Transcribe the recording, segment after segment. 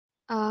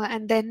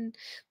and then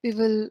we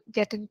will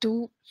get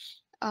into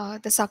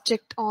the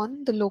subject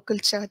on the local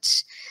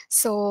church.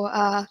 So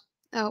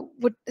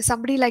would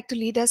somebody like to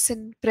lead us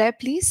in prayer,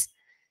 please?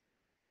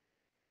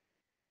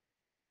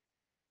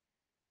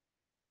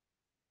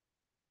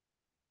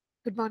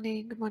 Good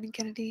morning,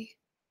 Kennedy.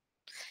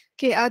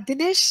 Okay,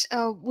 Dinesh,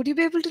 would you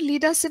be able to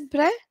lead us in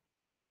prayer?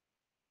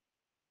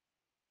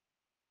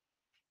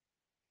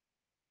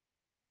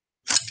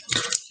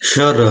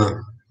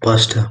 Sure,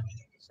 Pastor.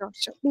 Sure.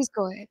 Please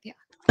go ahead. Yeah.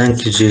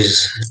 Thank you,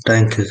 Jesus.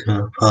 Thank you,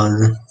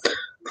 Father,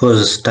 for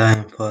this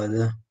time,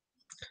 Father.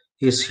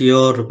 It's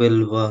your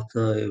will,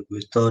 Father.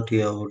 Without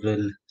your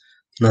will,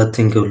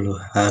 nothing will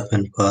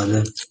happen,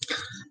 Father.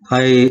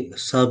 I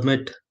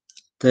submit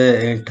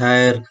the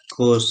entire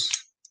course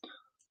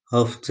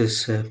of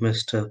this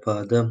semester,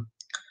 Father,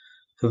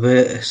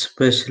 where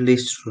especially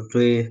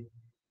today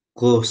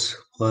goes,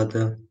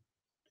 Father,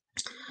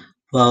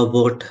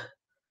 about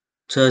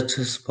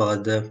churches,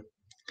 Father,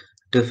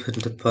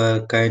 different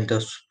kind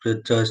of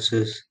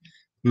churches,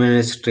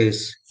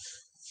 ministries.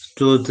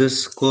 Through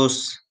this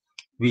course,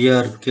 we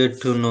are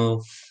get to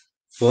know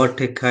what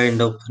a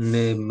kind of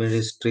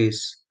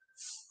ministries,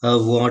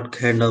 what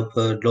kind of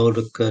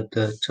local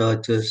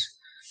churches,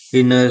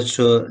 in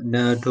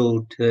order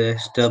to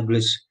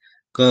establish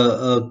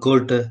a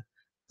good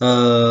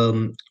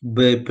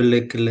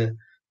biblical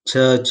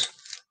church.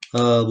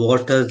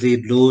 What are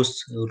the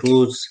rules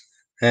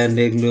and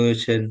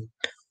regulation?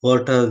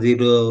 What are the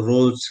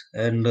roles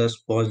and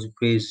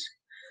responsibilities?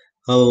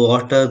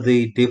 What are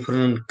the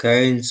different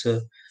kinds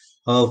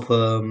of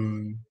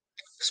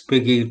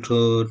speaking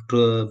to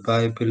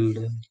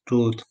Bible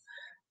truth,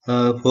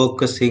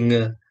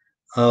 focusing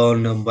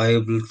on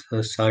Bible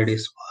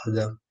studies,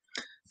 Father.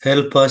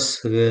 Help us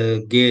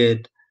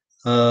get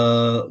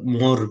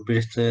more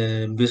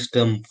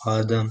wisdom,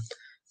 Father.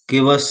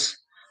 Give us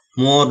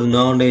more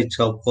knowledge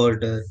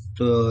about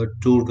to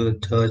the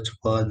church,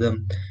 Father.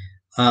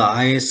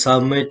 I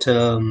submit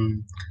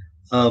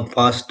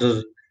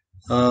Pastor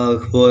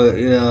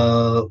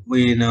who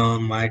in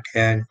my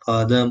hand,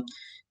 Father.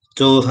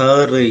 To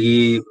her,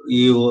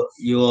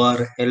 you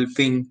are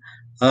helping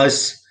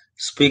us,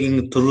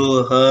 speaking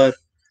through her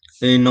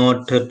in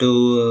order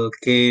to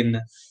gain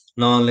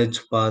knowledge,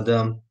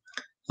 Father,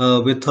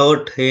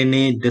 without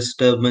any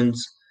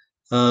disturbance,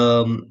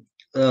 without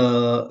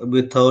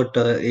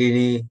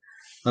any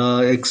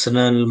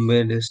external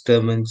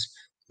disturbance.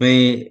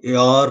 May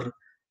your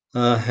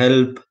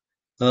help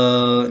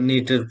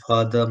needed,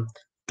 Father,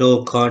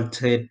 to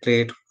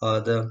concentrate,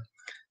 Father.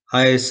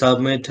 I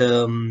submit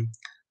uh,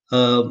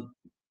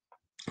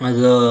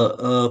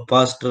 the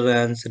pastor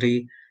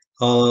answering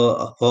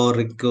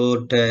for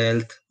good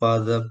health,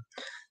 Father.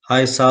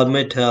 I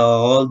submit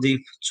all the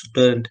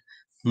student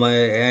my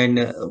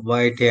and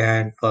right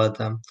hand,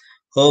 Father.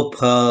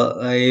 Hope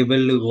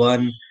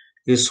everyone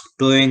is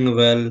doing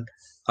well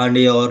under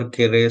your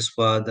grace,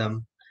 Father.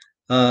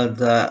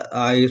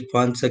 I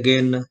once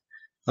again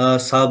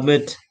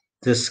submit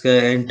this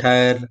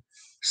entire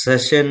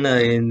session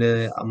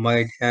in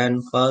my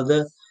hand,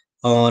 Father.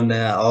 On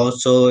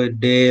also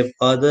day,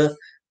 Father,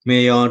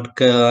 may your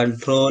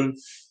control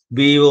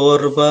be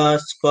over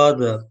us,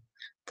 Father.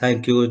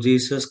 Thank you,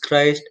 Jesus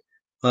Christ.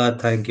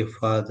 Thank you,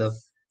 Father.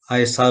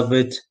 I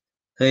submit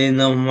in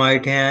the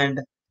mighty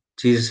hand,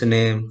 Jesus'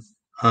 name.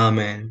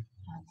 Amen.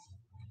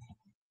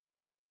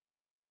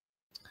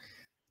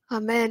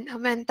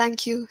 Amen.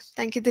 Thank you,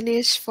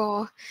 Dinesh,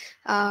 for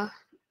uh,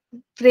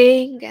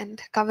 praying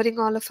and covering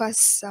all of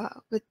us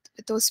with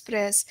those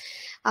prayers.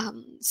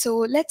 So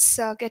let's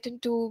get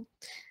into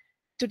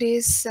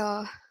today's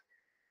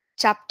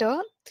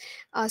chapter.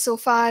 So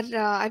far,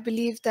 I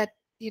believe that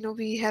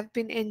we have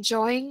been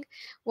enjoying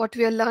what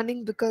we are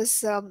learning,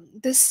 because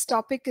this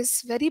topic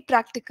is very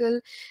practical.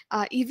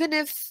 Even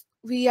if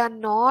we are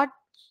not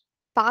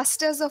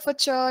pastors of a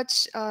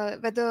church,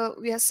 whether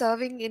we are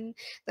serving in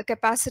the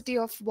capacity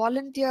of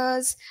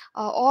volunteers,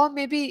 or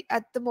maybe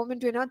at the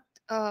moment we're not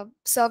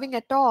serving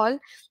at all,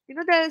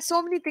 there are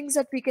so many things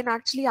that we can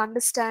actually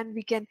understand,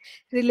 we can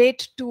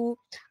relate to,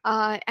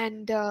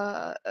 and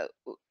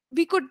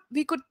we could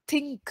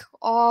think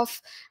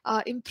of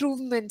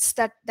improvements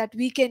that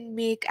we can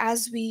make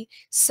as we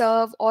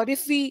serve, or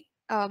if we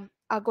are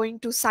going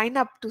to sign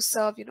up to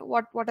serve,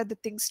 what are the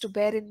things to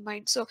bear in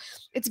mind. So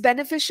it's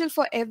beneficial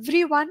for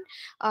everyone,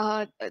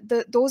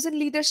 those in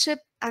leadership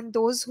and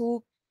those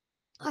who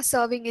are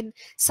serving in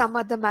some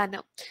other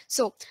manner.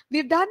 So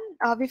we've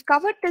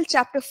covered till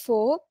chapter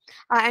 4,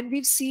 and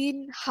we've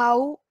seen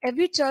how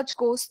every church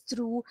goes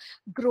through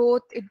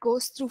growth, it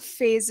goes through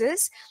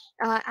phases,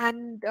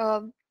 and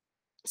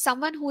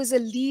someone who is a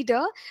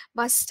leader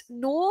must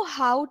know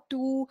how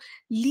to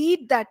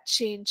lead that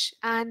change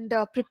and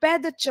prepare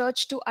the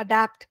church to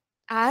adapt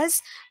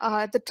as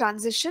the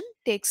transition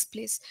takes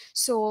place.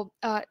 So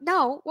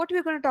now what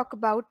we're going to talk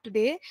about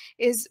today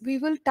is we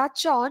will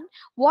touch on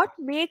what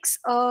makes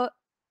a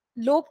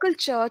local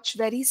church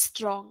very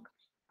strong.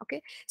 Okay,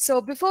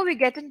 so before we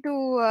get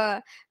into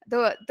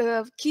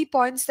the key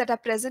points that are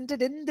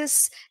presented in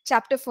this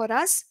chapter for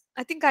us,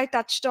 I think I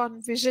touched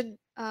on vision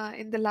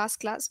in the last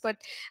class, but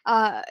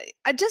uh,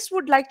 I just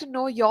would like to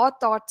know your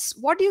thoughts.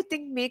 What do you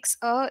think makes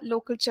a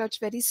local church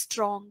very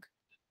strong?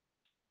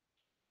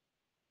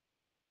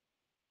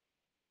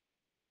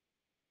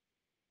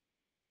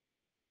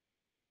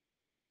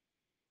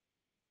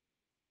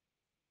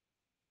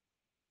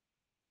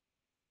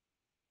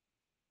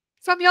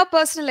 From your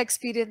personal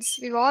experience,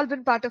 we've all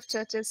been part of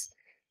churches.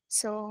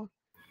 So,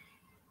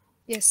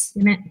 yes.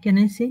 Can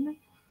I say now?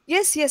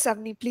 Yes, yes,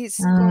 Avni, please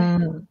go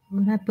ahead.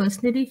 What I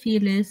personally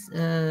feel is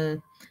the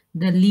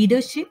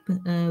leadership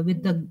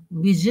with the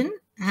vision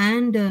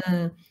and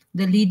the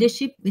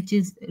leadership which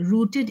is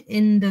rooted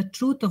in the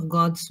truth of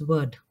God's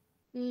word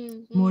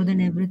more Mm-hmm.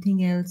 than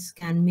everything else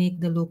can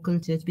make the local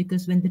church,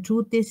 because when the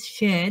truth is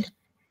shared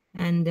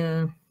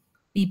and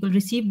people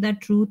receive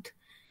that truth,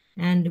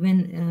 and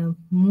when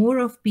more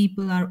of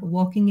people are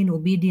walking in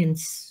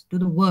obedience to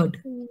the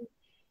word,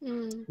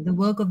 Mm-hmm. the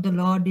work of the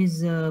Lord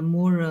is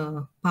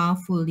more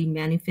powerfully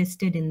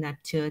manifested in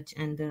that church,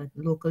 and the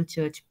local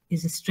church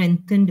is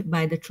strengthened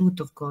by the truth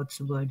of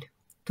God's word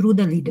through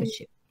the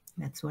leadership.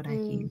 That's what I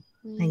feel.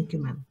 Mm-hmm. Thank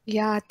you, ma'am.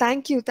 Yeah,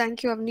 thank you,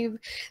 Avni.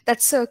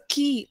 That's a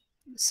key.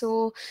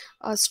 So,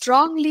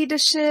 strong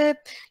leadership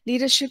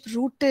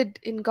rooted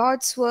in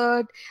God's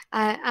word,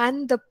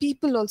 and the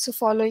people also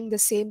following the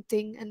same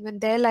thing. And when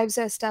their lives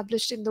are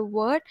established in the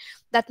word,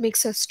 that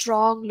makes a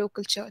strong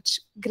local church.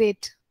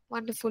 Great,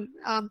 wonderful.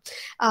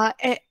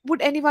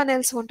 Would anyone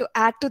else want to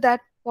add to that?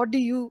 What do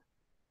you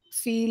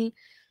feel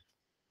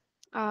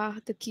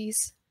the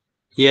keys?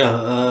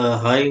 Yeah,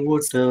 I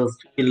would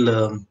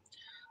feel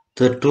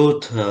the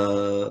truth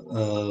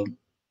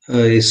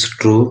is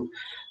true.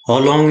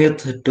 Along with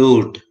the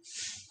truth,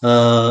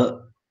 uh,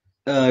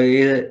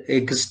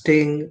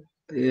 existing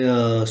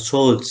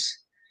souls.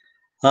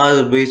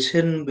 Our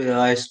vision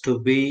has to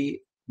be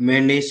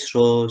many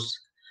souls,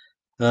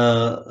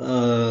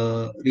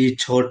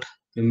 reach out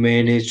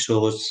many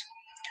souls,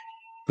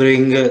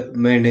 bring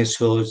many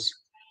souls,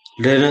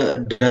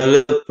 develop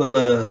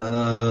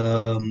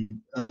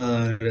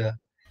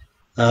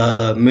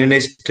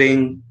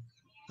ministering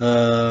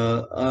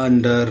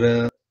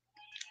under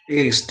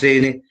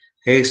extreme,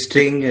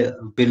 extreme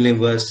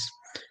believers,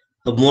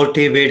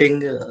 motivating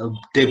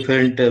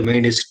different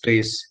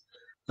ministries.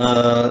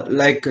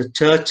 Like a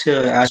church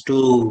has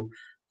to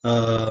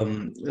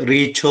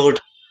reach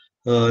out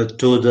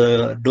to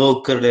the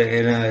local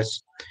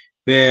areas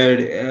where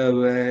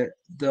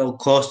the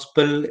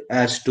gospel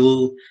has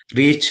to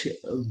reach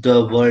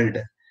the world.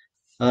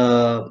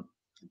 Uh,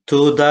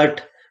 to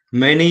that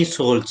many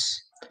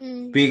souls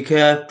Mm, we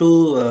have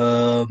to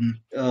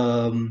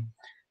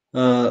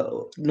uh,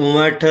 no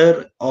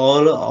matter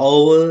all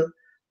our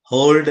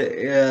old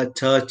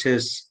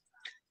churches,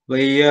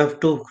 we have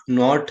to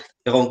not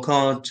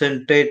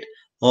concentrate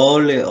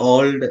all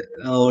old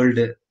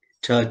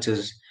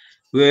churches.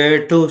 We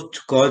have to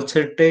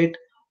concentrate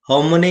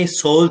how many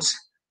souls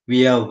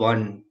we have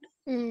won,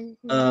 mm,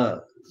 mm,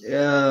 uh,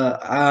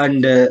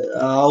 and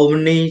how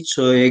many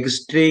so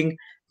existing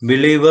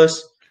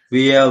believers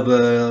we have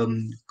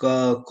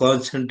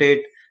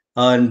concentrate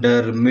on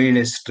their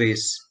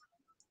ministries.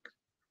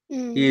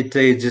 mm. It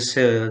is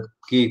a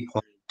key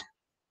point.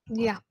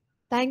 Yeah.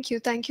 Thank you,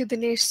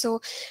 Dinesh. So,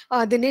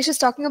 Dinesh is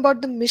talking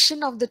about the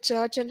mission of the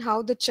church and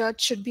how the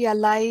church should be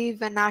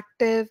alive and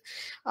active,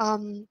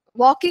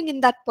 walking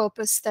in that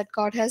purpose that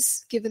God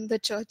has given the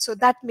church. So,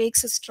 that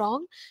makes a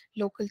strong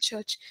local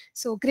church.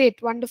 So,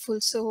 great,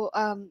 wonderful. So,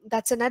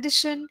 that's an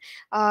addition.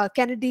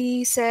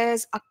 Kennedy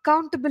says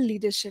accountable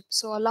leadership.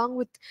 So, along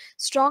with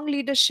strong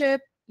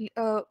leadership,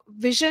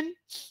 vision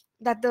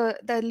that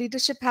the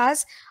leadership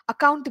has,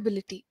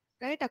 accountability,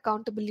 right?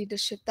 Accountable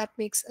leadership that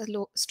makes a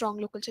strong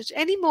local church.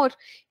 Any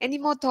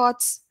more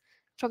thoughts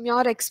from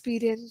your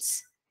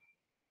experience?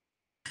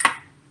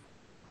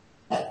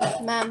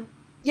 Ma'am,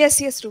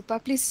 Yes, Rupa,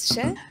 please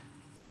share.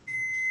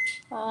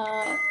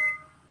 uh,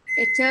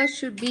 a church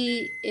should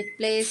be a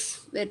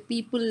place where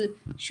people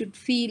should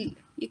feel.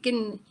 You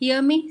can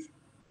hear me?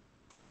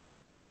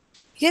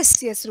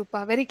 Yes,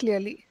 Rupa, very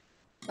clearly.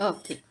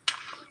 Okay.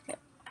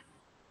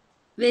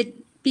 Where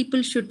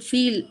people should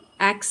feel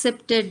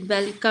accepted,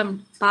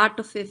 welcomed, part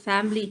of a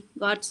family,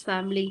 God's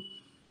family,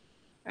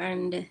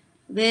 and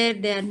where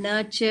they are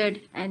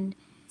nurtured, and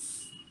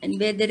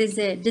where there is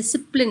a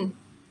discipline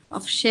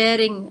of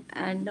sharing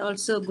and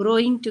also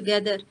growing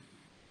together.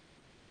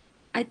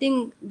 I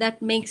think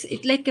that makes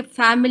it like a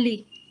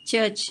family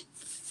church.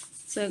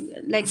 So,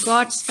 like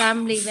God's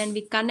family, when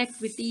we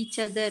connect with each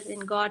other in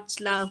God's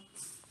love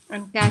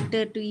and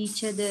cater to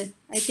each other,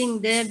 I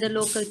think there the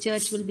local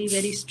church will be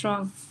very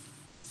strong.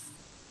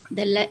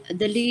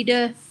 The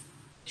leader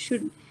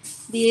should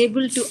be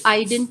able to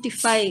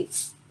identify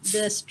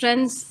the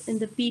strengths in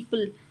the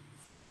people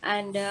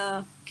and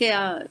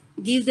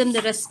give them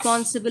the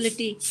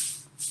responsibility,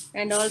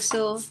 and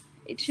also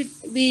it should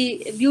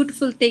be a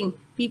beautiful thing.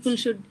 People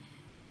should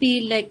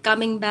feel like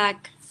coming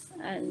back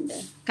and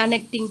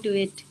connecting to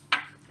it,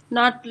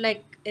 not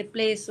like a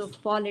place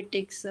of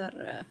politics or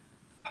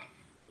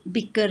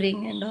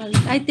bickering and all.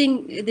 I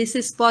think this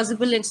is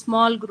possible in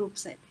small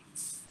groups, I think.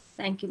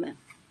 Thank you, ma'am.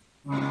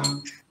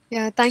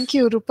 Yeah, thank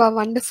you, Rupa.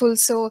 Wonderful.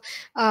 So,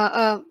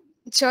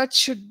 church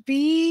should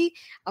be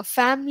a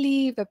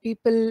family where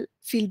people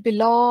feel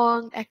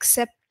belong,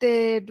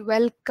 accepted,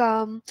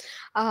 welcome,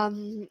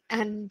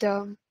 and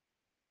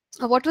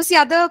what was the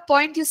other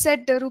point you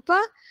said,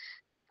 Rupa?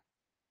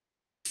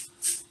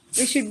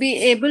 We should be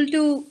able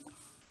to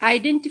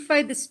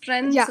identify the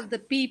strengths Yeah. of the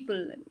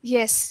people.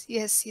 Yes,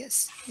 yes,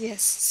 yes,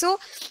 yes. So,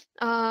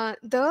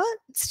 the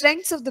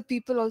strengths of the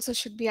people also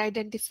should be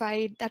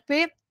identified. That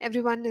way,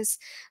 everyone is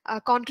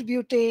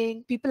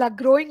contributing. People are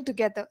growing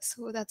together.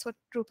 So that's what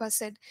Rupa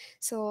said.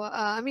 So,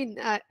 I mean,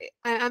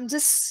 I'm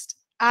just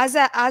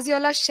as you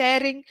all are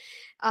sharing,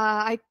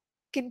 I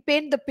can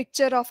paint the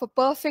picture of a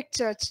perfect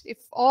church. If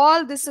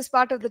all this is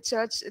part of the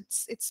church,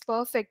 it's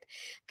perfect.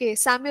 Okay,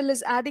 Samuel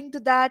is adding to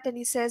that, and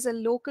he says a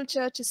local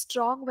church is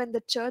strong when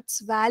the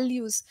church's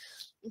values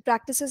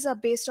practices are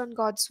based on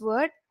God's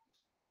word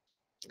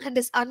and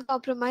is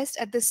uncompromised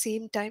at the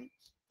same time.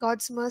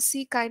 God's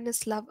mercy,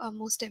 kindness, love are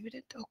most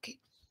evident. Okay.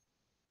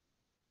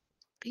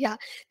 Yeah.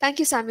 Thank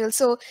you, Samuel.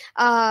 So,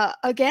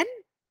 again,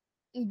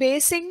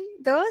 basing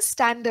the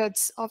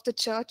standards of the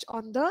church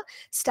on the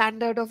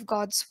standard of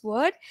God's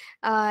word,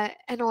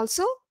 and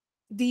also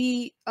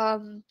the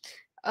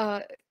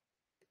the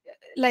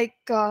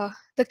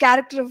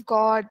character of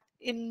God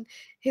in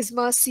his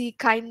mercy,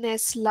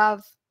 kindness,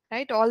 love,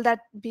 right? All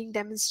that being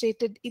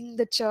demonstrated in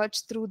the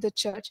church, through the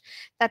church,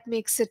 that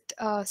makes it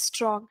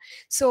strong.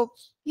 So,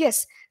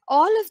 yes,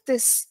 all of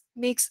this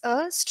makes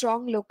a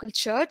strong local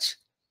church.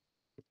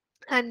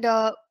 And,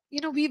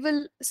 we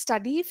will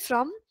study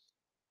from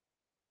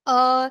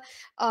how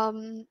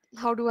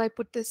do I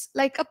put this,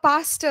 like a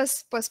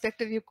pastor's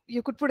perspective.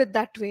 You could put it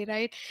that way,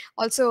 right?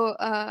 Also,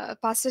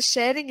 pastor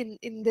sharing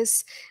in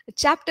this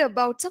chapter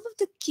about some of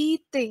the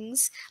key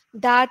things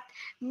that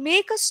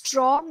make a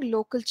strong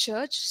local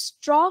church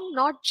strong,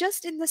 not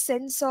just in the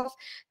sense of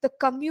the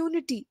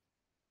community,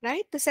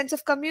 right? The sense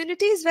of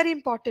community is very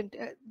important,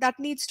 that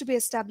needs to be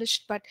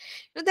established, but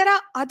there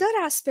are other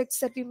aspects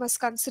that we must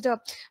consider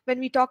when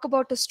we talk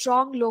about a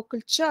strong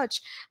local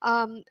church.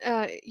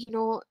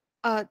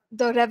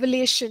 The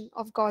revelation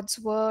of God's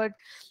word,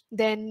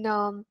 then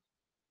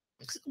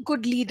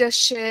good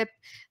leadership,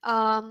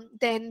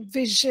 then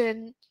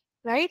vision,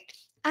 right?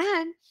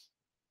 And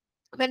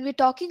when we're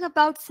talking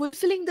about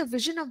fulfilling the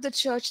vision of the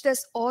church,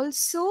 there's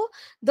also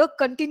the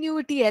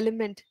continuity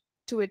element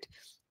to it.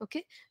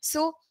 Okay,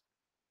 so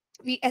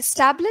we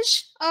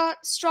establish a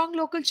strong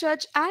local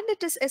church, and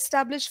it is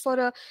established for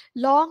a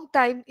long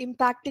time,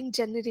 impacting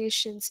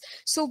generations.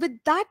 So with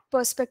that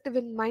perspective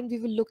in mind, we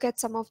will look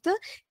at some of the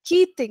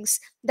key things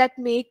that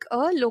make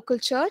a local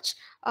church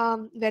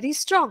very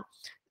strong.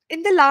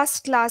 In the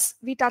last class,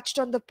 we touched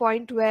on the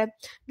point where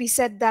we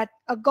said that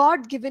a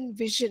God-given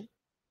vision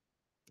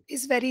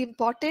is very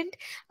important,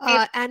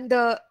 and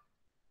the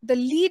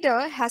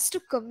leader has to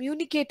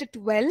communicate it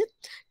well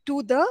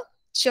to the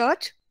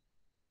church,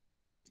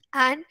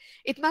 and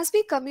it must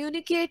be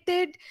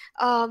communicated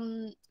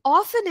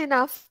often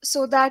enough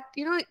so that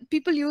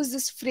people use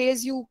this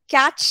phrase, you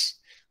catch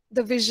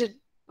the vision.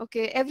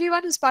 Okay,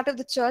 everyone who's part of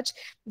the church,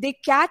 they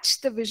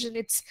catch the vision.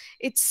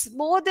 It's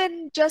more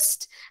than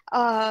just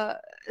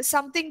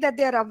something that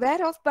they are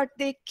aware of, but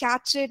they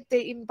catch it,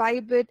 they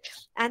imbibe it,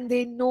 and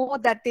they know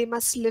that they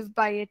must live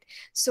by it.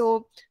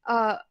 So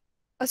a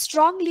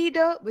strong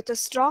leader with a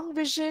strong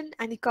vision,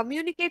 and he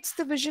communicates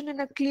the vision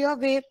in a clear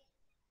way,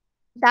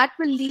 that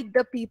will lead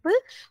the people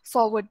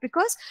forward.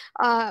 Because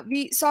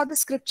we saw the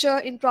scripture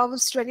in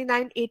Proverbs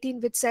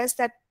 29:18, which says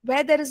that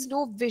where there is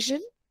no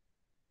vision,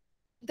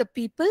 the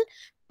people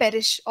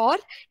perish. Or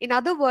in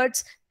other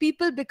words,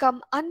 people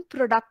become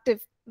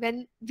unproductive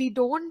when we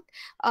don't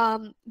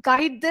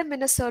guide them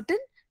in a certain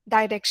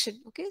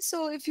direction. Okay,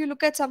 so if you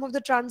look at some of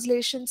the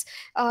translations,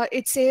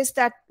 it says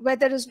that where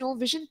there is no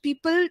vision,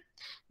 people,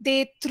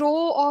 they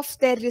throw off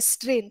their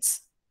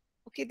restraints.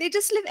 Okay, they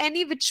just live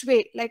any which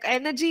way, like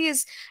energy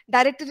is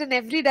directed in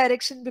every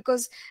direction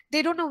because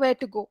they don't know where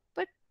to go.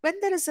 But when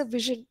there is a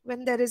vision,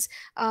 when there is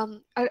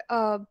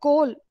a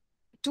goal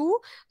to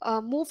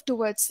move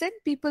towards, then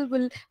people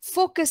will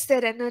focus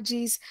their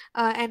energies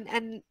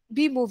and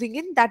be moving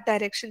in that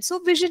direction. So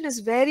vision is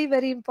very,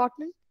 very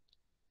important.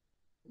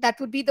 That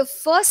would be the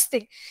first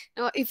thing.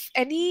 If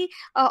any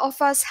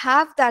of us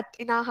have that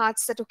in our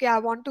hearts, that okay, I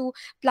want to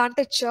plant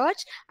a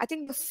church, I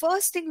think the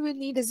first thing we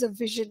need is a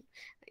vision.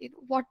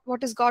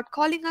 What is God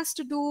calling us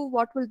to do?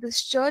 What will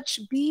this church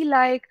be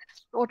like?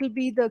 What will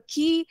be the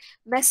key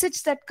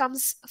message that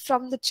comes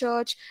from the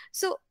church?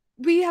 So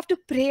we have to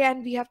pray,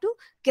 and we have to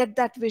get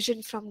that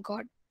vision from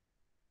God.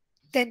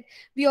 Then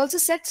we also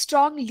said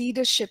strong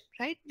leadership,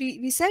 right?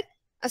 We said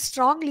a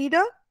strong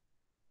leader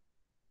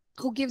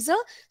who gives a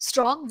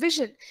strong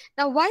vision.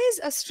 Now, why is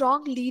a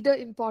strong leader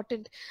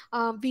important?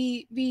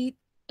 We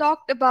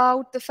talked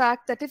about the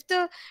fact that if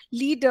the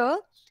leader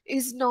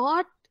is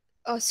not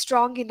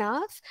strong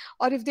enough,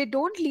 or if they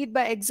don't lead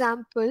by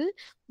example,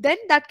 then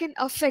that can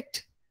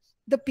affect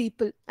the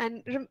people.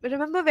 And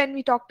remember when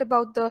we talked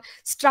about the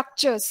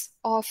structures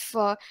of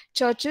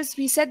churches,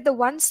 we said the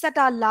ones that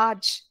are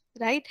large,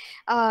 right?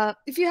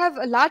 If you have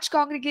a large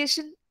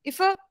congregation, if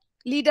a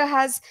leader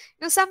has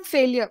some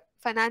failure,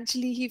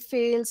 financially he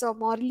fails or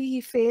morally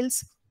he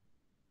fails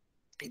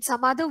in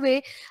some other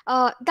way,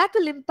 that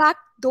will impact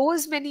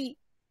those many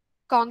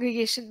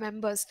congregation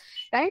members,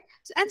 right?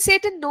 And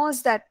Satan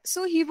knows that,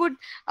 so he would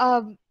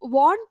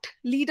want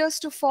leaders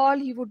to fall.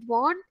 He would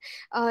want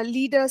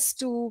leaders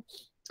to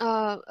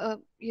uh, uh,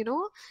 you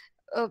know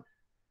uh,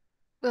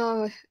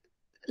 uh,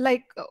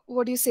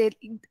 what do you say,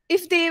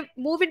 if they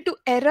move into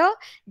error,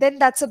 then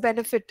that's a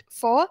benefit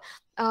for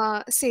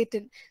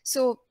Satan.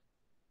 So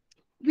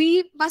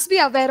we must be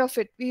aware of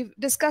it. We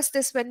discussed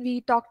this when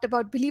we talked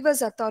about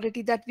believers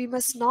authority, that we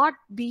must not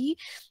be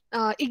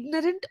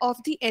ignorant of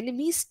the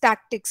enemy's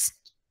tactics.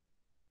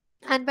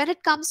 And when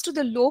it comes to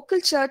the local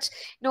church,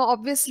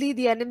 obviously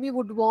the enemy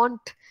would want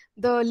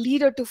the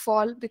leader to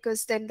fall,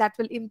 because then that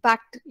will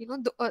impact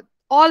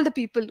all the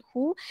people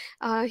who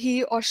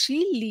he or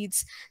she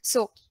leads.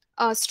 So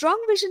a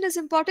strong vision is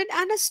important,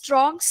 and a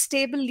strong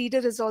stable leader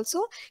is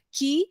also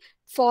key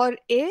for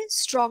a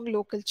strong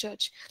local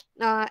church.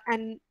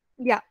 And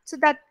yeah, so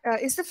that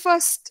is the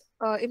first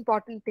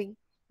important thing.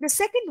 The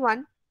second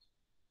one,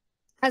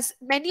 as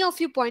many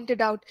of you pointed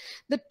out,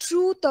 the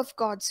truth of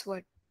God's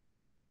word.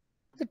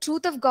 The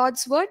truth of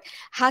God's word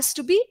has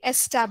to be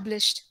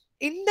established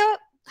in the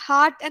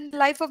heart and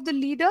life of the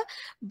leader,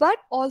 but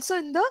also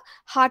in the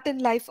heart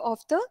and life of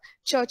the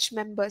church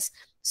members.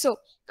 So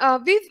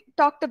we've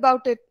talked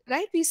about it,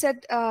 right? We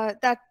said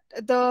that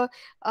the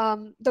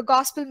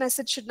gospel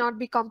message should not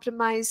be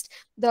compromised.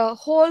 The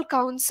whole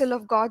counsel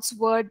of God's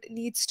word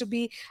needs to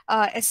be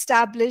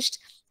established.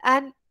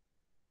 And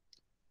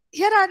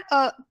here are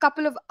a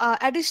couple of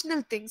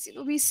additional things.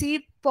 We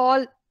see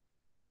Paul,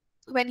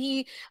 when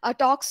he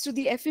talks to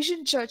the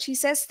Ephesian church, he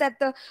says that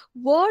the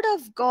word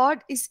of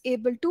God is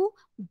able to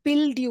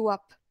build you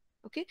up.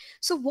 Okay,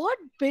 so what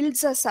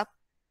builds us up?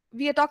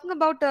 We are talking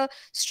about a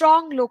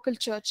strong local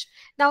church.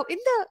 Now, in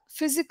the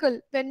physical,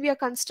 when we are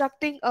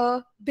constructing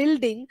a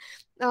building,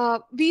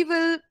 we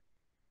will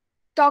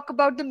talk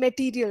about the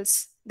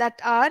materials that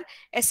are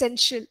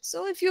essential.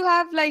 So if you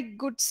have like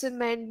good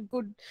cement,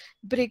 good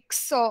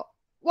bricks, or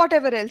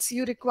whatever else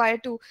you require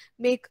to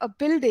make a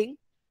building,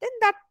 then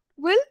that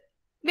will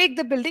make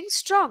the building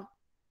strong.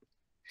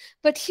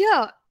 But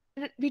here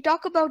we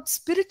talk about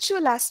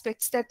spiritual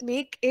aspects that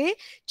make a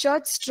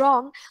church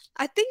strong.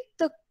 I think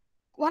the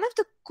one of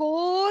the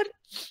core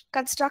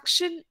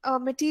construction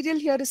material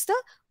here is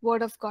the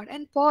word of God.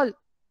 And Paul,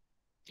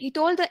 he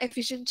told the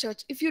Ephesian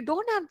church, if you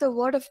don't have the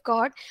word of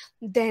God,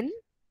 then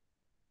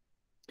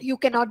you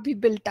cannot be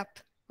built up.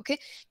 Okay,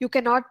 you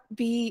cannot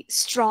be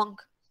strong,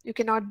 you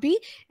cannot be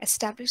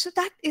established. So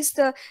that is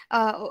the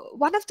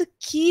one of the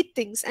key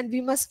things, and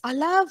we must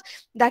allow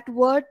that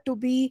word to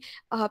be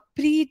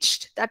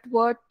preached, that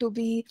word to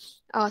be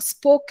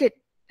spoken,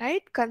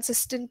 right,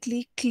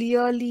 consistently,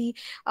 clearly,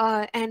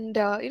 and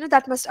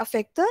that must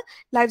affect the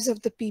lives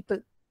of the people.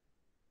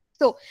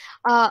 So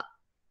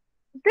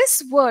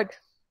this word,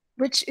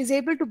 which is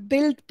able to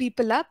build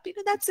people up,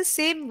 that's the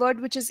same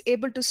word which is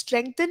able to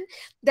strengthen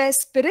their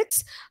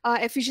spirits.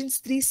 Ephesians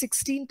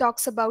 3:16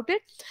 talks about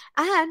it.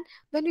 And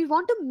when we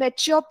want to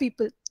mature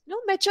people,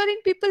 maturing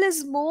people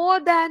is more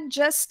than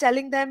just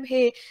telling them,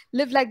 hey,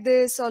 live like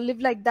this or live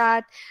like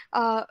that,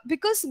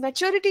 because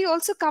maturity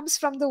also comes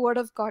from the word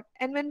of God.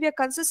 And when we are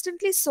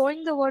consistently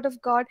sowing the word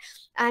of God,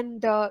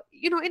 and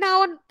in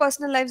our own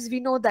personal lives, we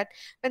know that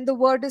when the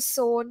word is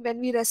sown, when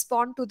we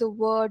respond to the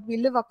word, we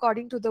live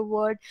according to the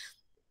word,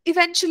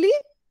 eventually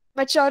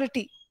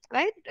maturity,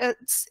 right?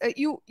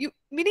 You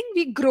meaning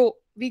we grow,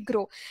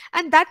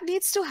 and that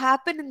needs to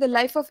happen in the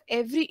life of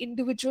every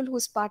individual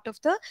who's part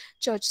of the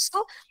church.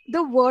 So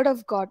the word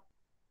of God,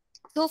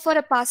 so for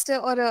a pastor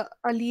or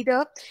a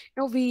leader,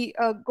 we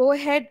go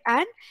ahead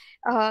and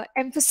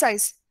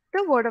emphasize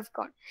the word of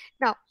God.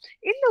 Now,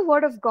 in the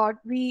word of God,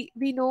 we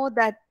know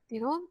that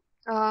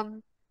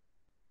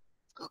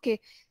okay,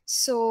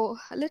 so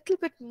a little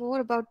bit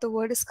more about the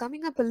word is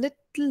coming up a little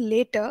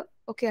later.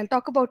 Okay, I'll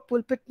talk about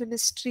pulpit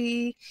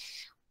ministry.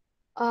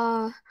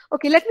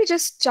 Okay, let me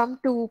just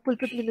jump to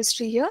pulpit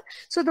ministry here.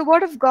 So the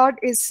word of God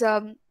is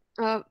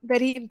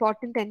very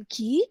important and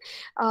key.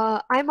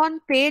 I'm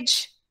on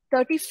page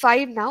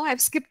 35 now.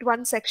 I've skipped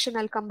one section.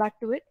 I'll come back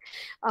to it.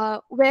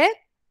 Where,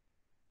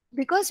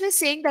 because we're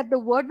saying that the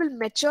word will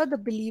mature the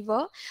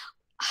believer,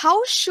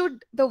 how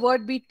should the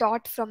word be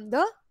taught from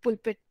the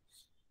pulpit?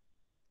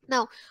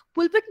 Now,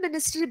 pulpit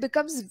ministry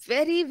becomes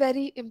very,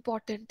 very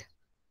important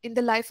in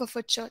the life of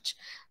a church,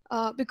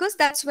 because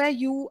that's where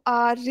you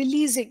are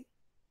releasing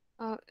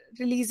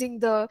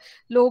the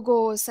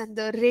logos and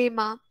the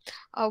rhema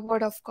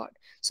word of God.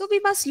 So we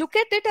must look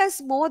at it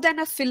as more than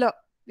a filler,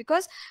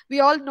 because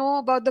we all know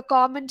about the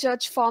common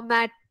church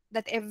format,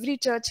 that every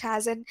church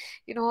has, and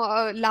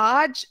a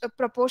large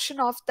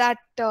proportion of that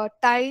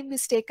time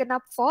is taken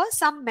up for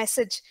some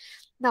message.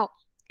 Now,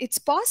 it's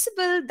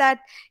possible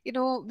that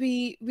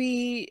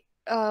we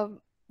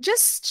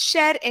just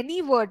share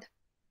any word,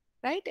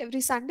 right?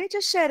 Every Sunday,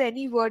 just share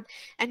any word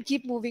and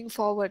keep moving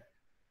forward.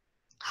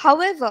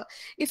 However,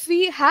 if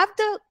we have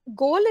the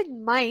goal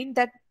in mind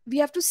that we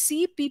have to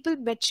see people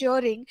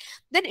maturing,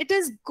 then it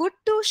is good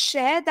to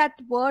share that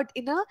word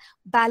in a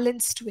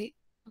balanced way.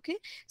 Okay,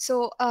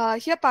 so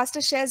here Pastor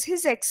shares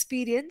his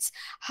experience,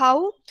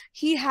 how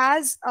he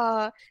has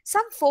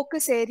some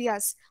focus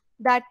areas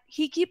that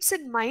he keeps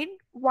in mind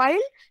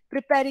while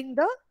preparing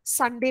the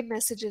Sunday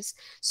messages.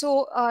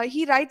 So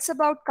he writes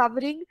about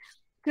covering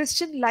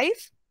Christian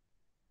life.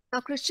 Now,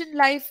 Christian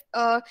life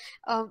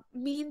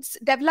means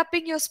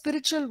developing your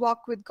spiritual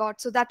walk with God.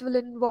 So that will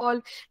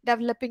involve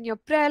developing your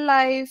prayer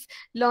life,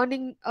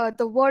 learning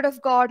the Word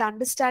of God,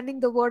 understanding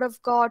the Word of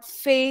God,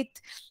 faith,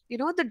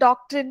 the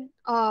doctrine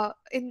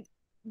in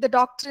the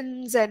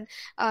doctrines, and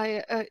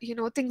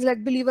things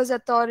like believers'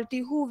 authority,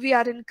 who we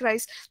are in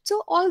Christ.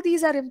 So all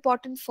these are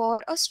important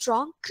for a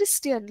strong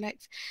Christian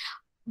life.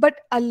 But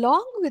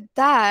along with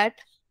that,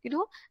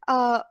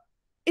 uh,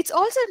 it's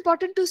also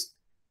important to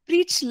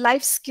preach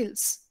life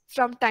skills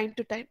from time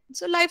to time.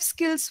 So life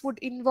skills would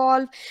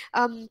involve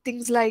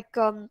things like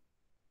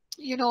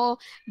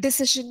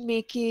decision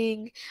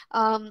making.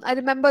 I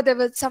remember there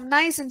were some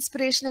nice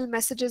inspirational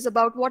messages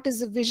about what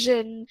is a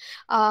vision,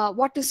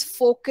 what is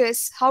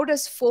focus, how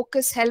does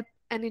focus help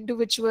an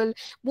individual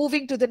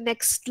moving to the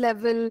next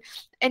level,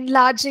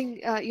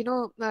 enlarging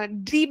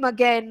dream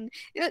again,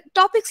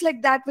 topics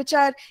like that, which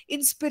are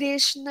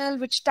inspirational,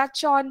 which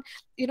touch on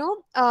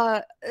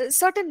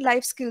certain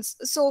life skills.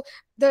 So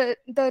the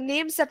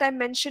names that I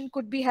mentioned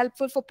could be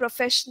helpful for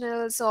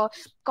professionals or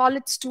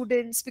college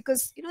students,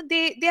 because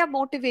they are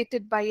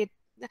motivated by it.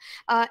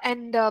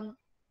 And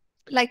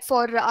like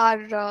for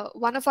our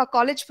one of our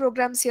college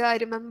programs here, I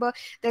remember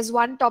there's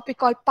one topic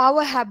called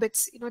power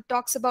habits. It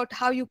talks about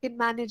how you can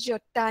manage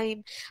your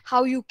time,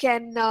 how you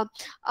can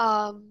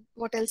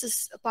what else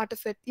is a part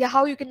of it, yeah,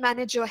 how you can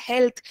manage your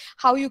health,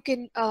 how you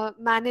can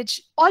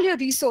manage all your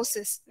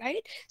resources,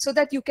 right, so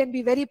that you can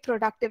be very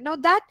productive. Now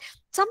that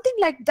something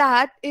like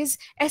that is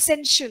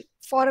essential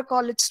for a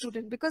college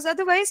student, because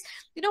otherwise,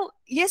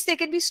 yes, they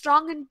can be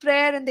strong in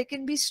prayer and they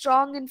can be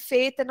strong in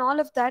faith and all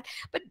of that,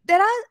 but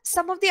there are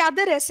some of the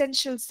other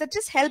essentials that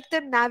just help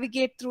them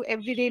navigate through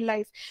everyday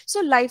life.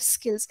 So life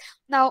skills.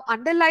 Now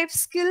under life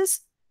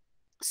skills,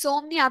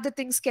 so many other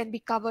things can be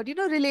covered,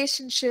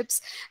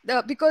 relationships,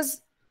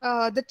 because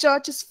the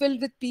church is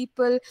filled with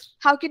people.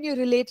 How can you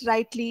relate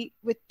rightly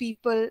with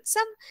people?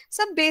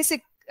 Some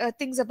basic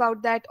things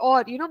about that.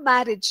 Or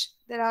marriage,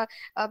 there are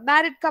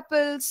married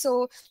couples,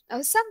 so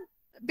some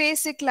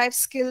basic life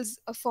skills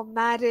for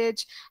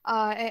marriage,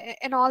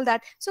 and all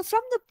that. So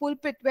from the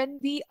pulpit, when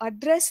we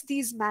address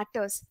these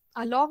matters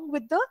along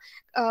with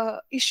the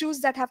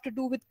issues that have to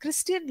do with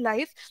Christian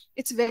life,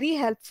 it's very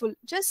helpful,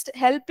 just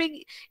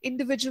helping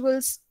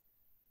individuals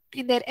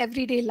in their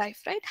everyday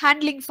life, right?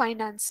 Handling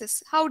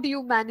finances, how do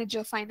you manage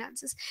your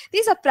finances?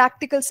 These are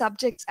practical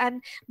subjects,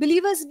 and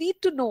believers need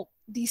to know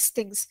these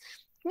things.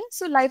 Okay,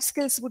 so life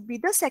skills would be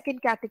the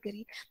second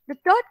category. The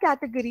third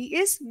category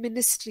is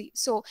ministry.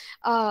 So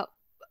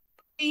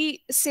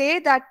we say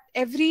that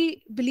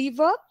every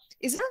believer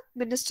is a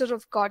minister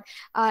of God,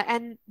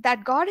 and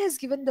that God has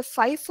given the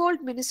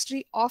fivefold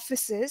ministry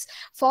offices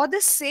for the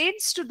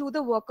saints to do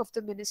the work of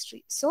the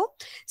ministry. So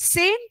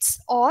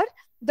saints, or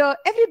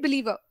every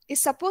believer,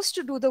 is supposed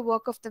to do the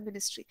work of the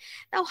ministry.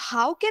 Now,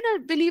 how can a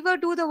believer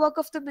do the work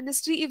of the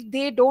ministry if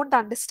they don't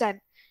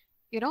understand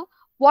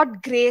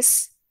what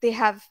grace they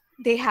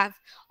have,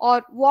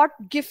 or what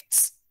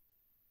gifts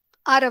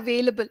are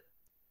available,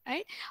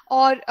 right?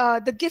 Or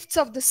the gifts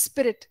of the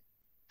Spirit,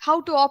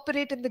 how to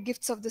operate in the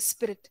gifts of the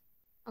Spirit.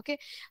 Okay.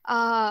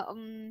 uh,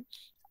 um,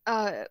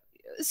 uh,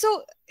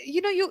 so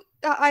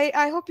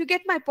I hope you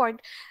get my point.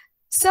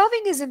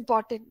 Serving is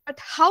important, but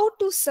how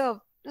to serve?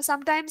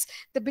 Sometimes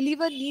the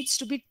believer needs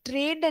to be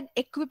trained and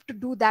equipped to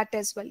do that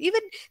as well.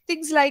 Even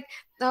things like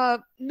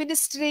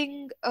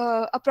ministering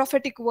a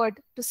prophetic word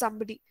to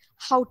somebody,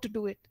 how to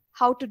do it,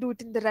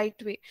 in the right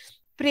way.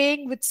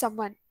 Praying with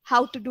someone,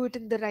 how to do it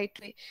in the right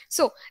way.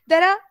 So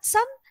there are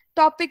some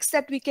topics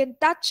that we can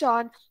touch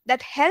on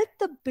that help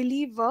the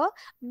believer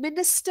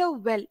minister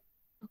well.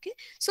 Okay,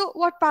 so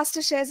what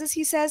Pastor shares is,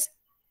 he says,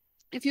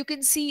 if you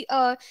can see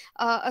a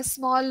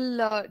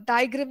small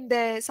diagram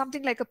there,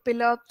 something like a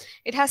pillar,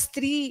 it has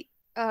three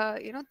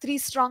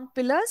strong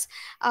pillars.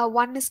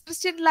 One is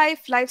Christian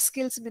life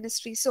skills,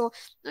 ministry. So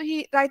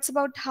he writes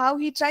about how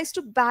he tries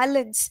to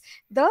balance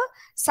the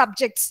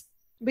subjects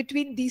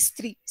between these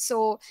three.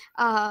 So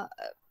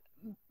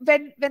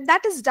when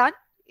that is done,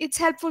 it's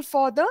helpful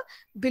for the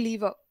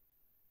believer.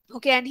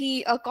 Okay, and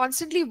he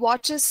constantly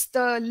watches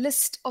the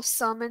list of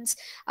sermons,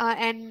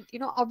 and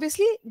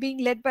obviously being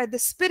led by the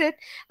Spirit,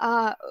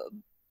 uh,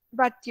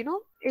 but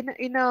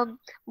in a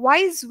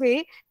wise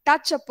way,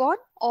 touch upon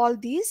all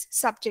these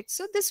subjects.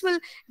 So this will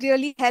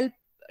really help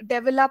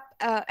develop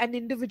an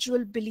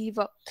individual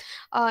believer.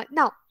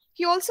 Now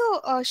he also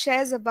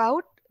shares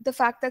about the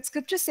fact that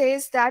scripture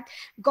says that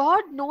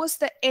God knows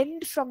the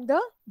end from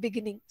the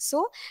beginning.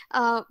 So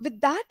with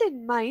that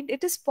in mind,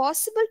 it is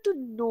possible to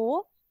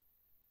know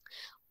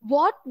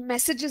what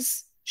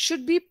messages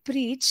should be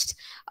preached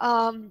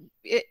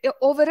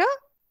over a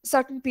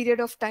certain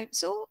period of time.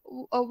 So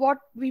what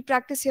we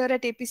practice here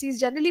at APC is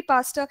generally,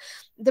 pastor,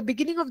 the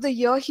beginning of the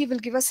year, he will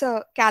give us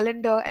a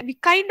calendar and we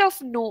kind of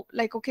know,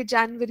 like, okay,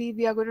 January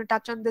we are going to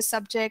touch on this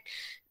subject,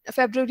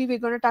 February we're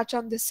going to touch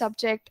on this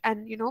subject,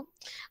 and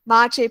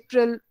March,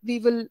 April we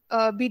will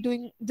be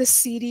doing this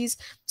series.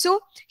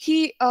 So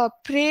he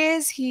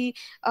prays, he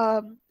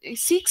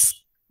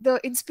seeks the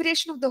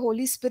inspiration of the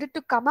Holy Spirit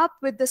to come up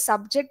with the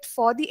subject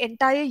for the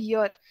entire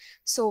year.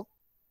 So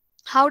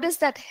how does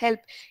that help?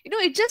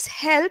 It just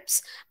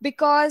helps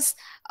because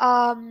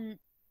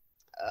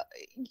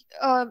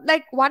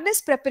like, one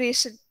is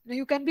preparation.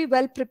 You can be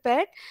well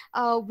prepared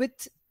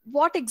with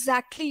what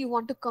exactly you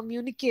want to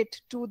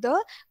communicate to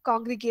the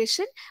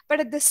congregation. But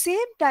at the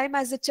same time,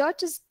 as the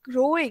church is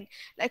growing,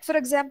 like for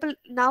example,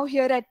 now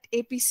here at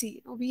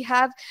APC, we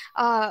have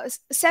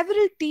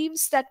several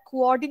teams that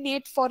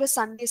coordinate for a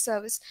Sunday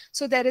service.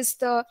 So there is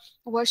the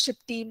worship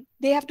team.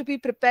 They have to be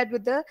prepared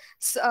with the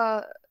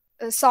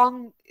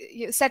song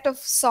set of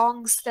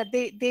songs that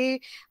they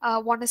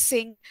want to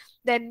sing.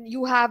 Then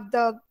you have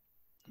the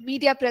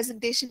media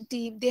presentation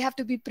team. They have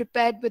to be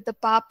prepared with the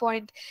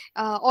PowerPoint,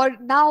 or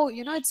now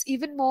it's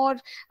even more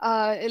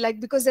like,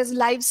 because there's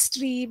live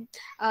stream,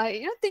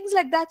 things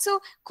like that. So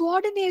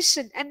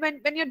coordination, and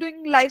when you're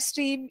doing live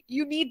stream,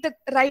 you need the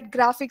right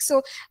graphics.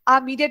 So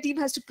our media team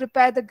has to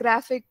prepare the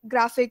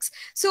graphics.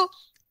 So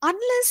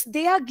unless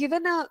they are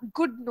given a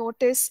good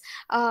notice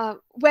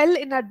well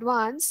in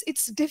advance,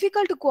 it's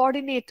difficult to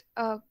coordinate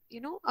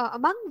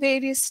among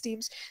various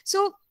teams.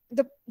 So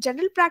the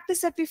general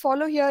practice that we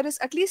follow here is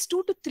at least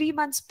 2 to 3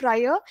 months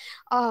prior,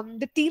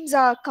 the teams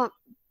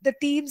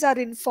are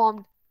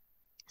informed.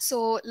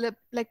 So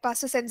like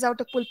pastor sends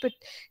out a pulpit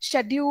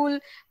schedule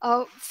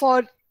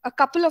for a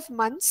couple of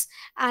months,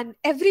 and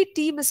every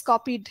team is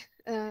copied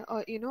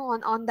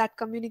on that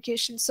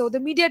communication. So the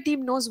media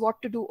team knows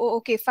what to do. Oh,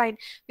 okay, fine,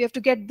 we have to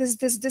get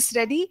this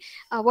ready.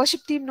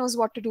 Worship team knows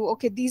what to do.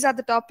 Okay, these are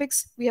the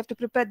topics, we have to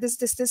prepare this.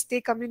 They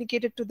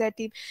communicate it to their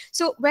team.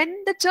 So when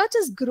the church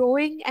is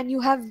growing and you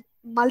have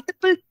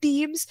multiple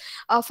teams,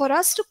 for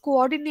us to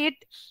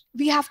coordinate,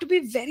 we have to be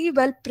very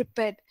well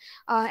prepared,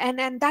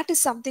 and that is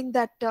something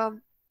that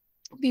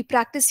we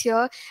practice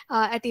here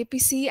at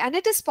APC, and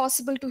it is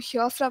possible to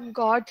hear from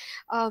God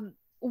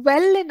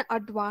well in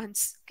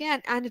advance. Okay,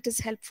 and it is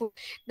helpful.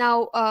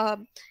 Now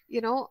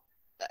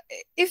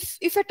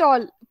if at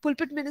all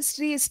pulpit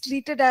ministry is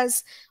treated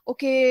as,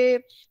 okay,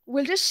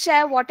 we'll just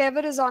share whatever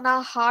is on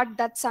our heart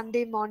that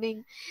Sunday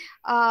morning,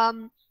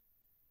 now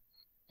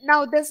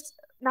there's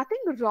nothing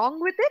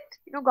wrong with it.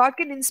 God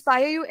can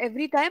inspire you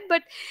every time,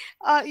 but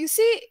you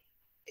see,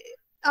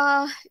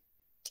 uh,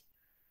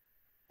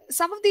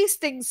 some of these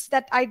things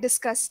that I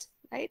discussed,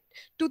 right,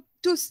 to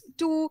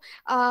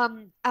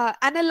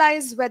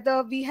analyze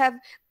whether we have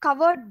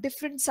covered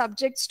different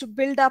subjects to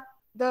build up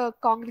the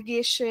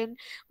congregation,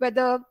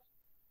 whether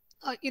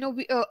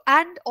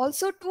and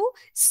also to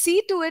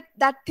see to it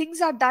that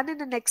things are done in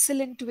an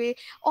excellent way,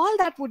 all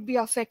that would be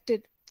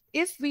affected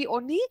if we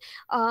only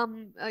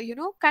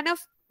kind of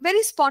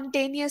very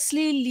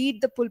spontaneously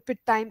lead the pulpit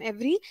time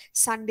every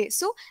Sunday.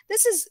 So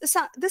this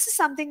is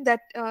something that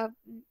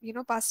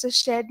pastor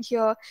shared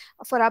here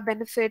for our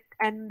benefit,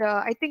 and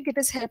I think it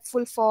is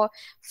helpful for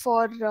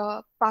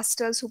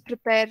pastors who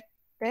prepare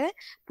their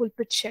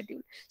pulpit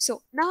schedule.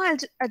 So now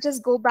I'll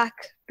just go back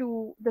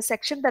to the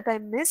section that I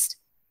missed.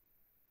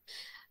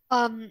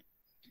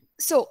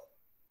 So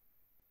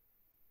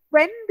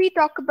when we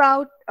talk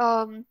about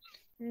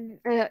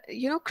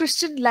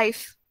Christian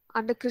life,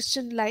 under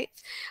Christian life,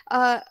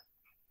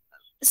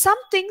 some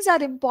things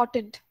are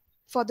important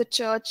for the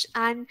church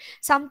and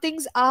some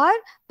things are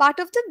part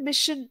of the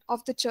mission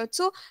of the church.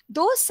 So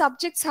those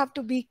subjects have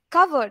to be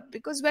covered,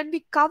 because when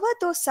we cover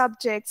those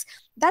subjects,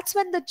 that's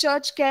when the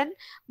church can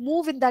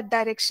move in that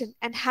direction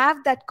and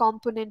have that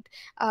component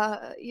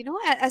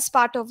as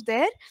part of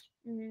their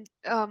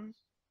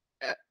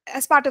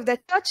as part of their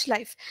church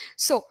life.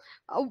 So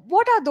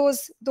what are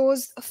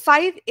those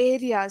 5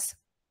 areas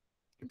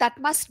that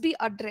must be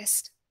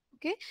addressed?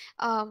 Okay,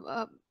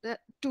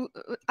 to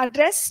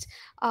addressed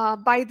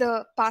by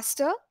the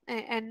pastor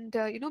and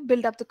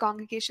build up the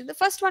congregation. The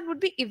first one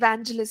would be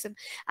evangelism,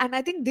 and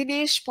I think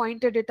Dinesh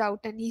pointed it out,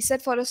 and he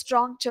said for a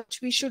strong church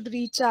we should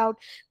reach out,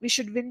 we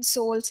should win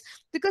souls,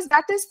 because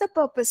that is the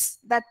purpose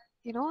that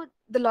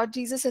the Lord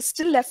Jesus has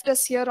still left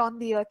us here on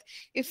the earth.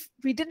 If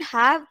we didn't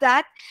have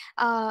that,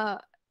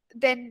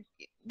 then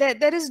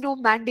there is no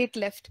mandate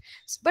left.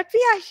 But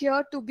we are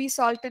here to be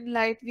salt and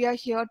light. We are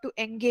here to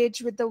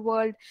engage with the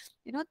world,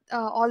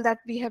 all that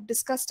we have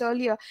discussed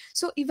earlier.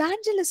 So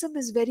evangelism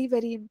is very,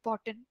 very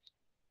important.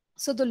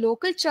 So the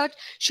local church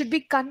should be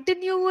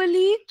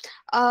continually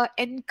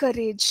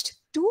encouraged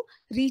to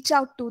reach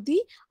out to the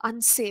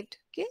unsaved.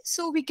 Okay,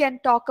 so we can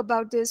talk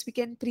about this, we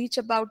can preach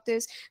about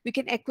this, we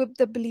can equip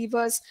the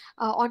believers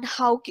on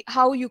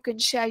how you can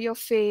share your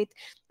faith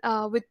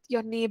with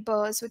your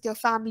neighbors, with your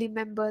family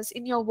members,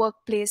 in your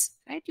workplace,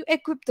 right? You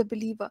equip the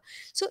believer.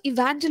 So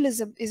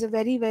evangelism is a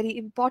very, very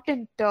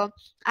important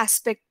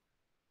aspect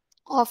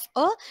of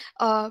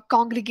a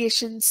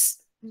congregation's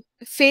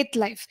faith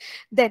life.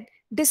 Then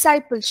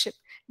discipleship.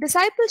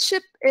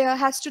 Discipleship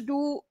has to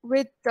do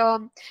with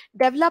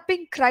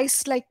developing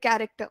Christ-like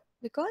character,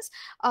 because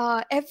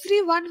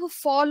everyone who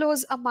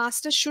follows a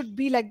master should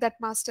be like that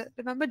master.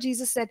 Remember,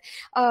 Jesus said,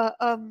 uh,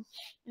 um,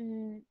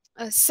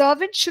 a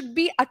servant should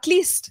be at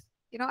least,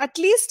 at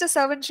least a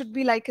servant should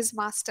be like his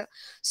master.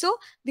 So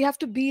we have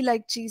to be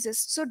like Jesus.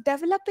 So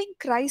developing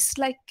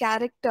Christ-like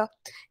character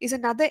is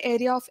another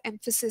area of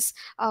emphasis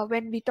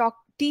when we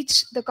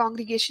teach the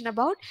congregation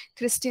about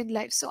Christian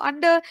life. So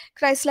under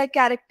Christ-like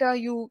character,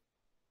 you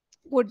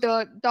would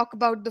talk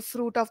about the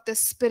fruit of the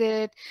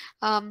Spirit,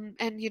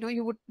 and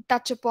you would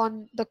touch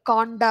upon the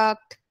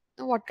conduct,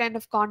 what kind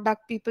of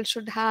conduct people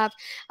should have,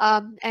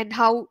 and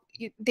how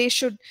they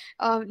should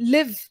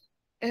live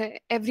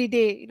every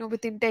day,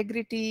 with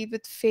integrity,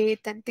 with faith,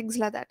 and things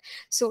like that.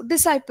 So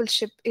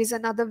discipleship is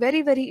another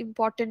very, very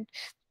important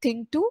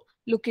thing to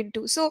look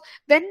into. So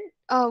when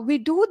we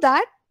do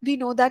that, we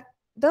know that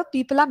the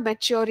people are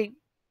maturing.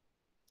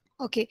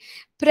 Okay,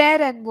 prayer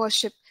and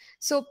worship.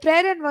 So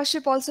prayer and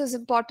worship also is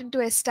important to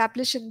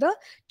establish in the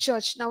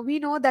church. Now we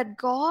know that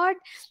God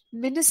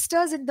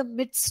ministers in the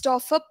midst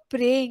of a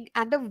praying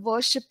and a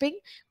worshiping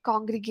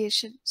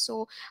congregation.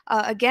 So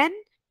again,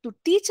 to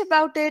teach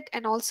about it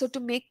and also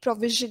to make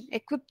provision,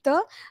 equip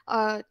the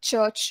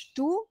church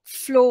to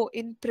flow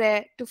in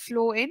prayer, to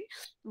flow in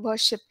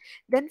worship.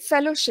 Then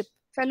fellowship.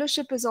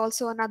 Fellowship is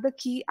also another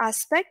key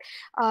aspect,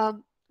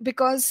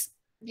 because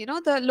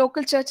the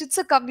local church, it's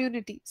a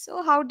community.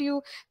 So how do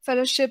you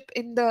fellowship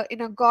in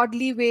a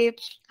godly way?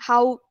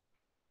 How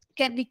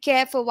can we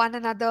care for one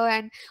another?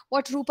 And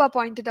what Rupa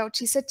pointed out,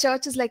 she said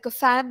church is like a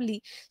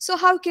family. So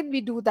how can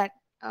we do that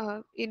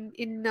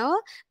in a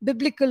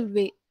biblical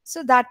way?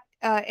 So that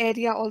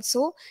area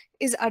also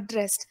is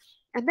addressed.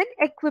 And then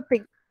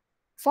equipping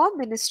for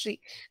ministry.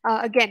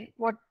 Again,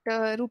 what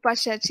Rupa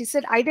shared, she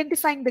said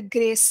identifying the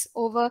grace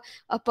over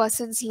a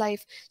person's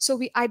life. So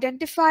we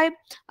identify,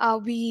 uh,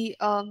 we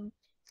um,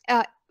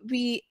 uh,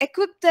 we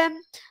equip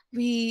them,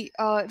 we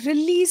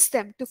release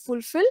them to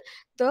fulfill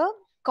the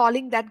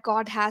calling that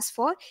God has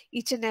for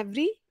each and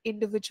every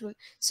individual.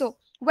 So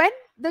when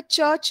the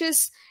church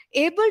is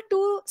able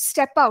to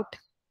step out,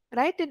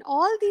 right, in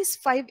all these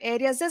 5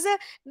 areas, there's a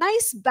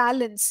nice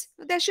balance.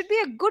 There should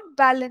be a good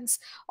balance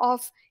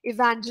of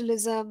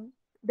evangelism,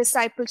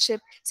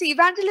 discipleship. See,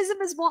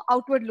 evangelism is more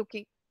outward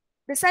looking,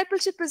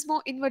 discipleship is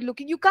more inward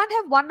looking. You can't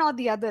have one or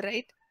the other,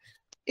 right?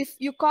 If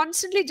you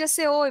constantly just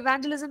say, oh,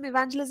 evangelism,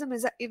 evangelism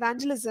is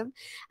evangelism,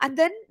 and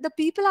then the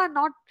people are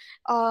not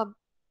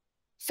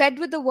fed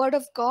with the word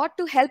of God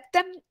to help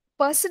them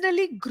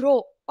personally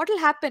grow, what will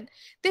happen?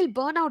 They'll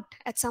burn out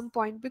at some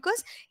point.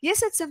 Because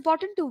yes, it's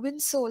important to win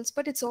souls,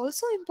 but it's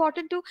also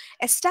important to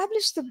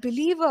establish the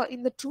believer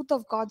in the truth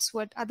of God's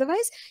word.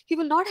 Otherwise he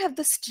will not have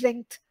the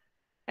strength,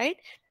 right,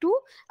 to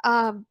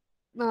um,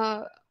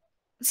 uh,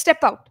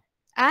 step out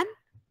and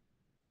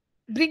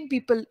bring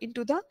people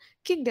into the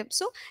kingdom.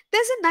 So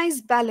there's a nice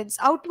balance,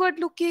 outward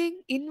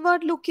looking,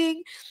 inward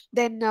looking.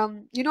 Then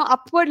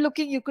upward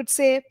looking, you could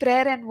say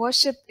prayer and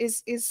worship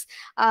is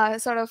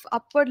sort of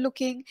upward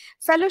looking.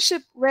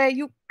 Fellowship, where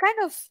you kind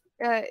of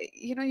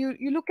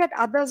you look at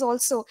others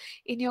also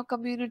in your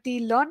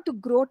community, learn to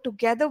grow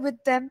together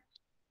with them.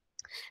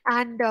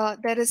 And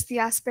there is the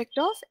aspect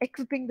of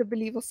equipping the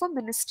believer for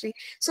ministry.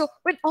 So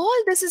when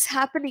all this is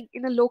happening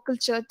in a local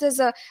church, there's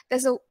a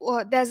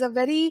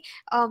very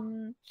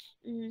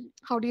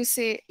how do you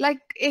say,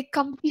 like a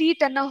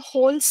complete and a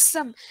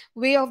wholesome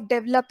way of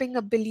developing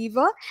a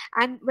believer.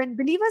 And when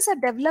believers are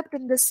developed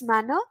in this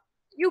manner,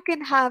 you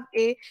can have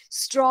a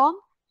strong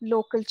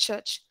local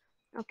church.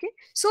 Okay,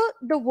 so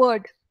the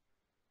word,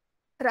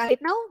 right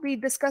now we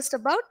discussed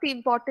about the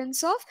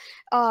importance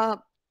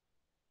of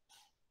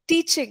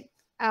teaching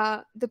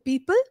the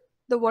people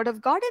the word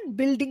of God and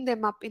building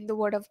them up in the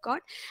word of God.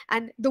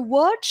 And the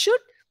word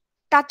should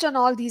touch on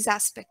all these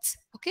aspects.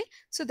 Okay,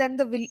 so then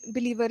the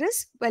believer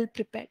is well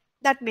prepared.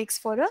 That makes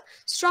for a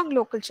strong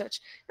local church.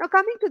 Now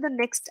coming to the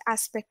next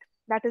aspect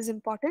that is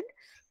important,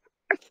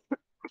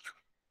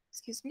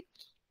 excuse me,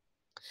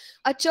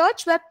 a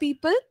church where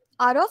people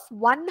are of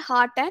one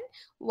heart and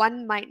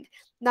one mind.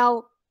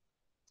 Now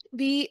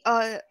we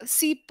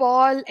see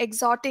Paul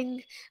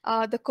exhorting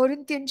the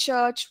Corinthian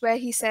church, where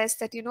he says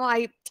that,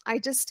 I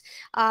just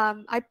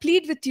I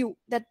plead with you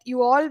that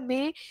you all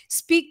may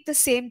speak the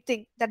same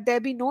thing, that there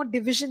be no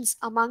divisions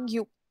among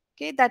you.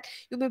 Okay, that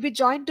you may be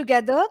joined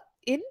together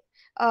in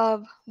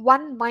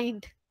one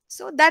mind.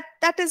 So that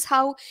is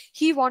how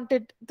he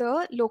wanted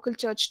the local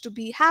church to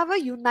be, have a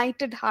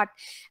united heart.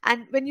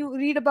 And when you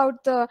read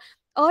about the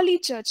early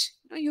church,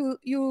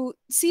 You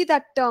see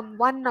that term,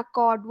 one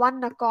accord,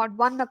 one accord,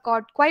 one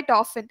accord, quite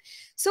often.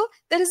 So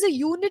there is a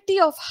unity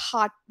of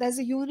heart, there's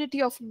a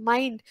unity of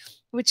mind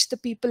which the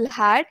people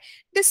had,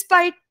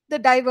 despite the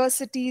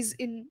diversities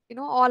in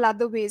all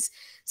other ways.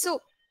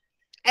 So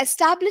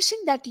establishing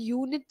that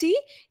unity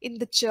in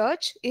the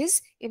church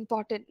is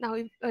important. Now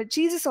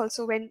Jesus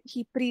also, when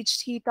he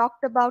preached, he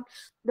talked about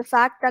the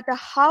fact that a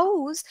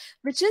house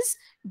which is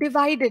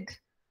divided,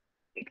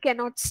 it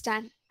cannot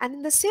stand. And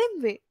in the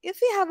same way, if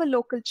we have a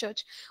local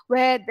church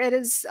where there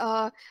is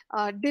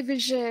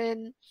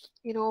division,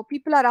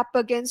 people are up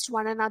against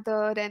one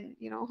another, and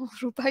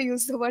Rupa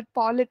used the word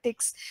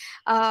politics.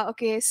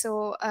 Okay,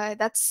 so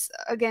that's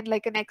again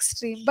like an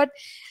extreme, but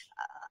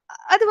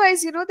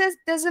otherwise,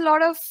 there's a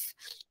lot of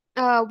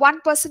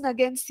one person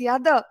against the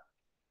other,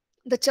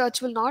 the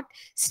church will not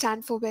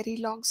stand for very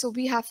long. So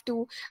we have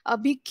to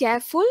be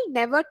careful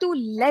never to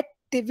let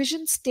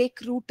divisions take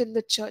root in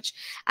the church.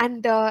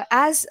 And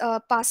as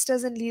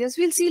pastors and leaders,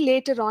 we'll see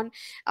later on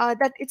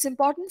that it's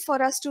important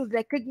for us to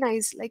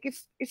recognize, like,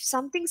 if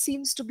something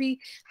seems to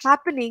be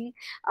happening,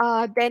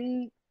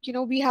 then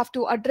we have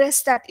to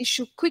address that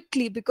issue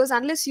quickly, because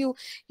unless you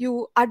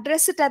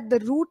address it at the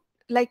root,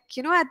 like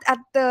at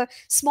the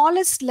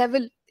smallest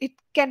level, it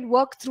can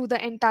work through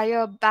the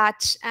entire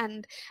batch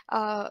and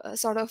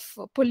sort of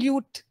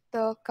pollute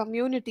the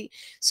community.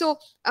 So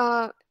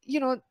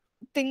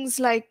things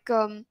like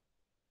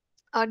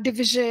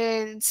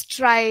division,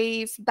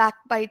 strife,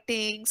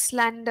 backbiting,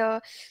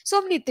 slander,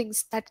 so many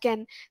things that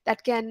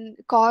can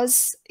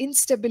cause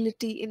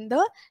instability in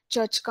the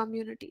church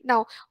community.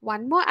 Now,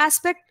 one more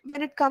aspect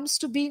when it comes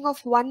to being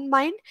of one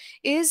mind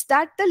is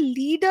that the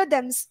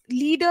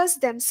leaders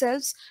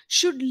themselves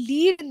should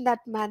lead in that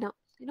manner.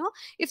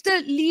 If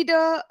the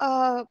leader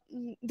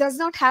does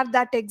not have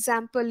that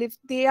example, if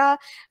they are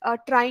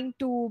trying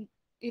to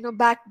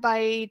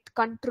backbite,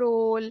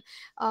 control,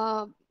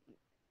 uh,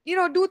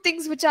 do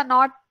things which are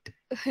not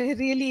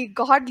really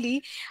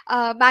godly,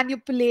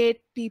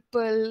 manipulate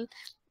people,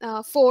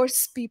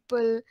 force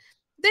people,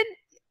 then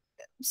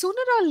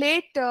sooner or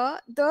later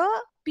the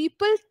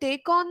people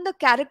take on the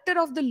character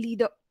of the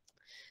leader.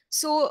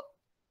 So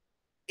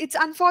it's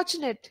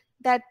unfortunate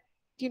that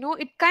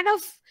it kind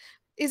of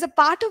is a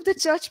part of the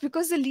church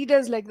because the leader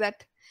is like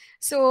that.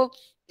 So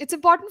it's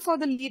important for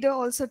the leader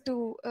also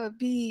to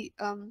be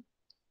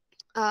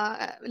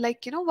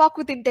like walk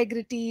with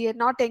integrity and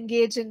not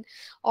engage in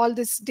all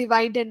this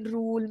divide and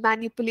rule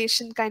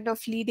manipulation kind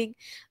of leading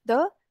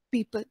the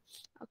people.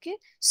 Okay,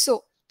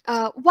 so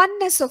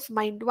oneness of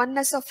mind,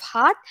 oneness of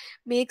heart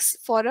makes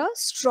for a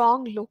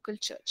strong local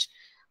church.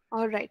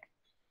 All right,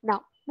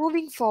 now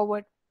moving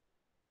forward,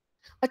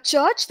 a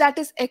church that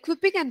is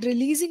equipping and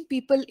releasing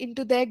people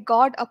into their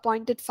God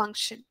appointed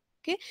function.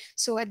 Okay,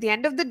 so at the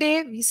end of the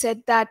day, we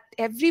said that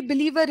every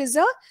believer is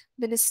a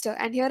minister,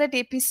 and here at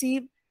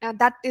APC,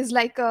 that is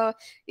like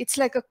it's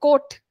like a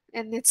quote,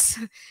 and it's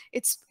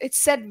it's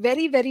said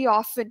very very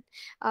often.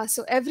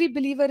 So every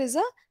believer is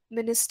a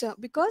minister,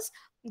 because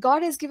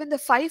God has given the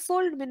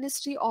fivefold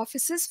ministry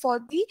offices for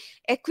the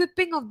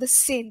equipping of the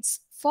saints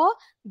for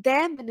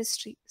their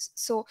ministry.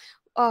 So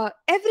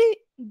every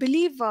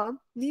believer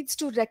needs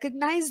to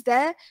recognize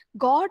their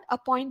God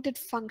appointed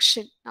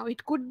function. Now,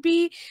 it could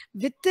be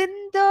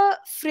within the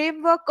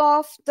framework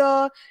of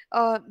the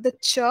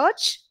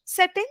church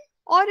setting,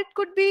 or it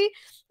could be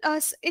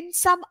in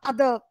some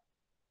other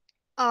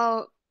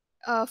uh,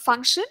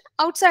 function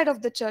outside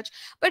of the church.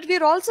 But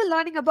we're also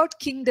learning about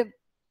kingdom,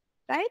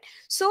 right?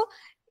 So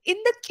in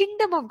the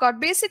kingdom of God,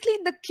 basically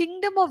in the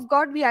kingdom of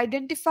God, we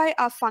identify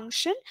our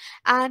function,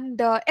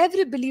 and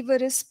every believer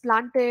is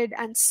planted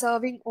and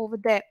serving over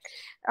there.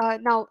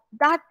 Now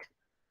that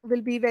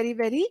will be very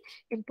very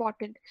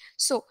important.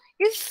 So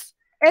if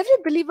every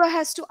believer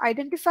has to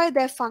identify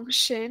their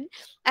function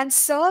and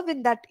serve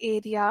in that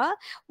area,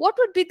 what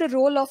would be the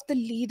role of the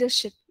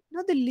leadership?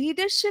 The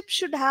leadership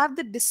should have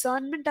the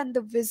discernment and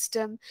the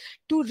wisdom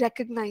to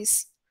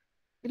recognize,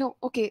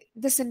 okay,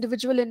 this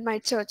individual in my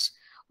church,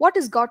 what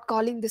is God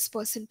calling this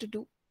person to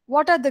do?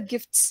 What are the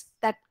gifts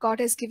that God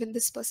has given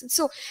this person?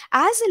 So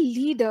as a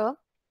leader,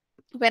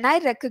 when I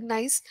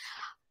recognize,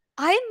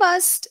 I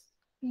must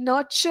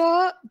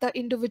nurture the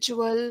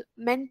individual,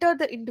 mentor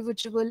the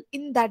individual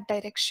in that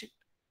direction,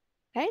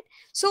 right?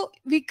 So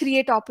we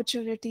create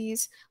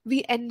opportunities,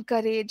 we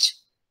encourage,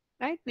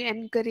 right? We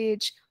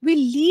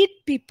lead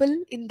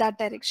people in that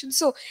direction.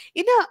 So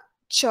in a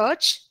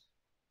church,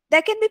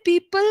 there can be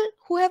people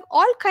who have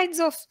all kinds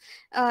of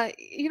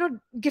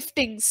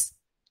giftings,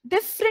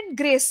 different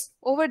grace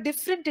over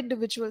different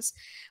individuals.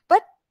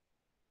 But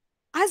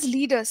as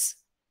leaders,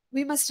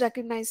 we must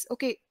recognize,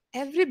 okay,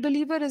 every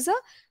believer is a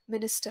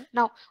minister.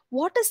 Now,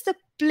 what is the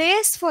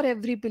place for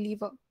every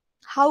believer?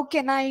 How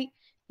can I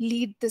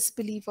lead this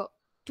believer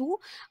to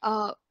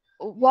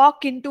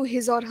walk into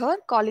his or her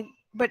calling?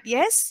 But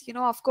yes,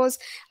 of course,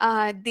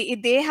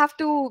 they have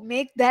to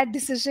make that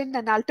decision,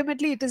 and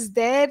ultimately it is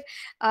their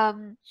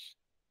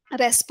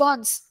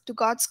response to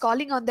God's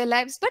calling on their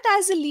lives. But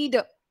as a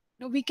leader,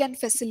 we can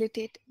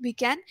facilitate, we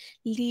can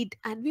lead,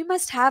 and we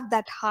must have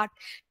that heart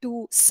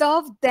to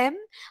serve them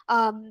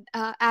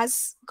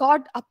as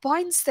God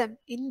appoints them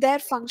in their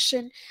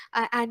function,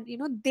 and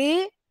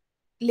they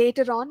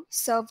later on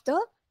serve the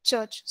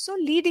church. So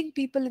leading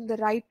people in the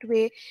right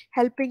way,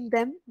 helping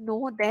them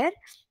know their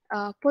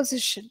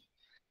position.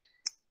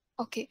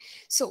 Okay,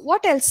 so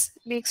what else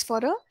makes for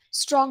a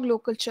strong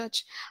local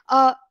church?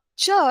 A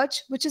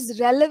church which is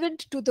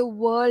relevant to the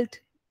world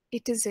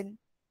it is in.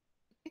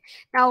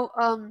 Now,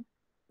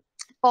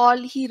 Paul,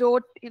 he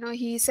wrote,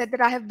 he said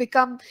that I have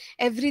become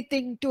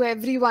everything to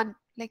everyone.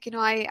 Like,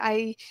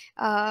 I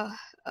uh,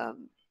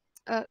 um,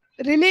 uh,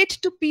 relate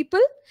to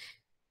people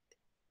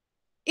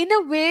in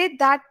a way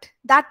that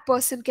that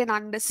person can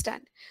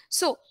understand.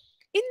 So,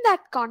 in that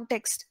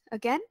context,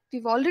 again,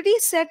 we've already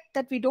said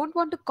that we don't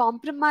want to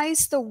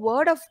compromise the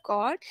word of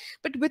God,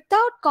 but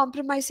without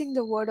compromising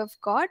the word of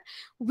God,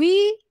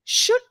 we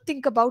should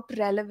think about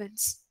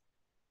relevance,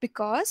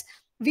 because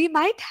we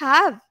might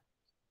have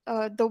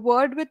the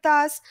word with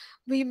us,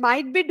 we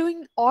might be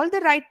doing all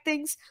the right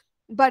things,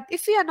 but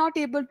if we are not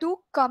able to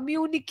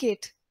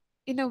communicate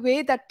in a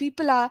way that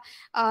people are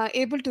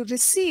able to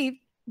receive,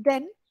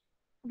 then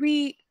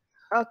we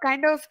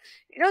kind of,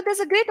 there's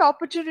a great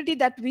opportunity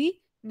that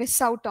we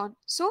miss out on.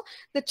 So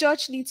the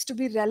church needs to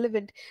be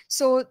relevant.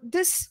 So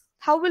this,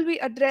 how will we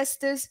address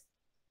this?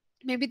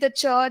 Maybe the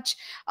church,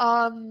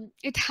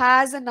 it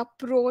has an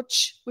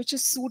approach which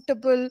is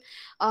suitable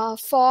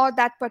for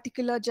that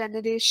particular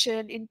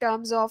generation, in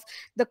terms of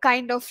the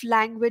kind of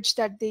language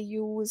that they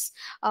use,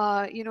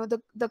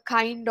 the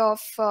kind of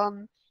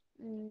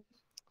mm,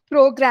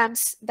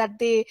 programs that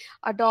they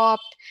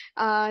adopt.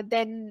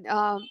 Then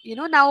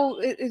now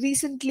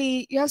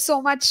recently you have so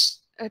much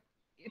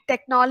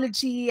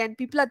technology, and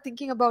people are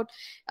thinking about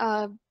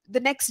the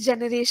next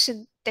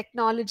generation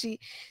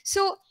technology.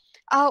 So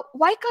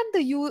why can't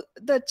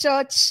the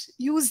church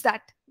use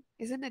that,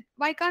 isn't it?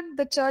 Why can't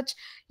the church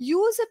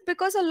use it?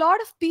 Because a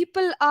lot of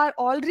people are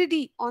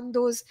already on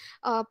those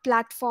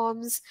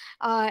platforms,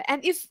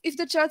 and if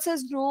the church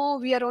says no,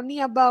 we are only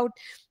about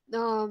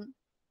um,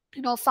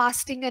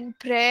 fasting and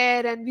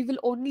prayer, and we will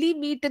only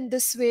meet in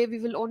this way, we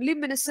will only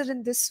minister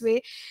in this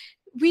way,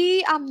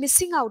 we are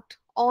missing out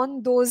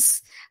on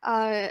those,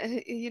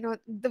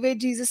 the way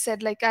Jesus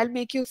said, like, I'll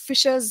make you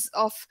fishers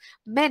of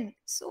men.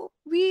 So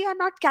we are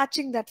not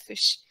catching that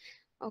fish.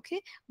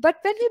 Okay, but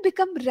when we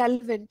become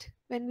relevant,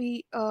 when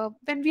we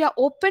are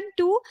open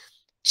to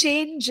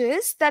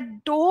changes that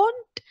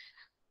don't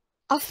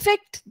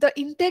affect the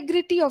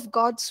integrity of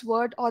God's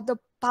word or the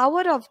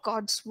power of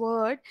God's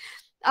word,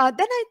 then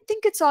I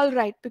think it's all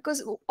right,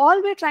 because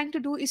all we're trying to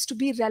do is to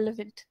be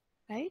relevant,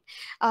 right?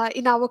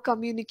 In our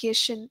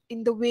communication,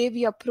 in the way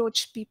we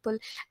approach people,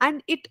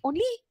 and it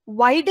only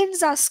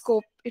widens our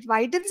scope, it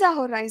widens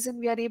our horizon.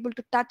 We are able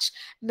to touch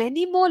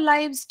many more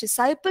lives,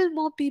 disciple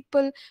more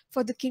people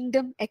for the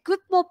kingdom, equip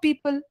more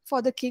people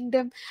for the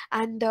kingdom,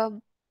 and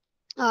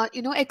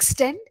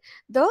extend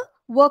the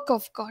work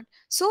of God.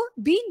 So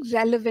being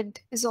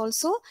relevant is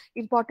also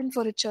important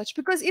for a church,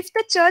 because if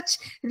the church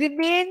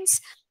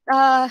remains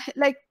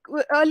like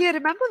earlier,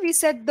 remember we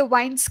said the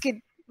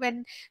wineskin,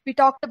 when we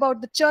talked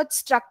about the church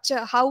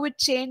structure, how it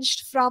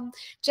changed from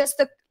just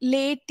the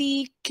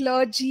laity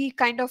clergy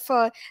kind of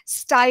a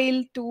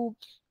style to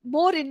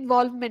more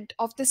involvement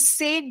of the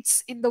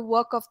saints in the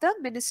work of the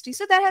ministry.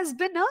 So there has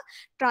been a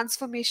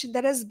transformation,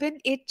 there has been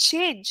a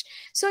change.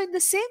 So in the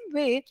same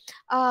way,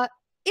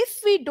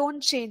 if we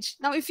don't change,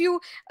 now if you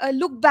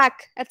look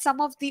back at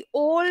some of the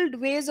old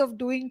ways of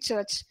doing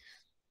church,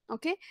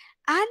 okay,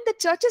 and the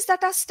churches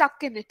that are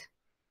stuck in it,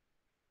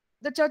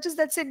 the churches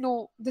that say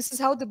no, this is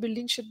how the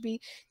building should be,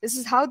 this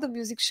is how the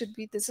music should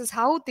be, this is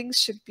how things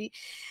should be,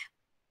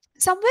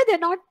 somewhere they're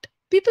not,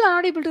 people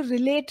are not able to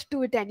relate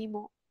to it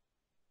anymore.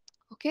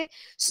 Okay,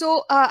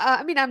 so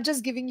I mean, I'm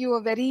just giving you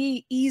a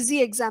very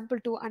easy example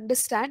to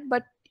understand,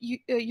 but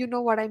you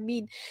know what I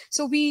mean.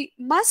 So we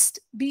must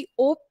be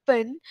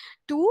open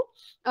to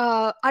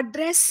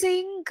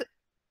addressing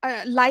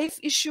life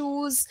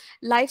issues,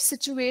 life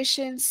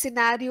situations,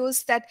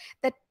 scenarios that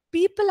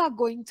people are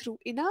going through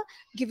in a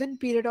given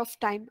period of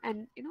time,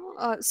 and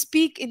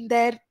speak in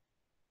their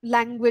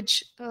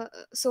language.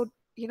 So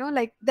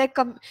like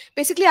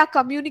basically our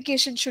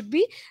communication should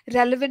be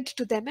relevant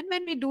to them, and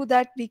when we do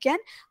that, we can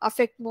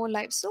affect more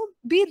lives. So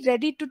be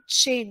ready to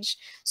change.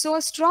 So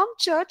a strong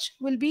church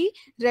will be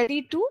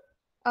ready to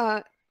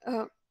uh,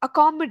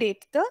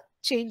 accommodate the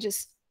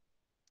changes.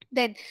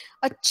 Then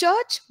a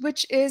church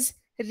which is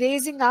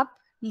raising up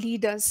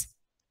leaders.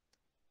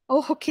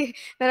 Oh, okay,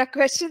 there are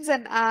questions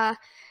and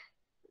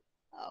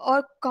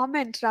or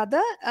comment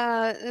rather.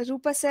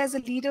 Rupa says a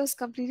leader is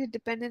completely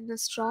dependent on a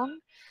strong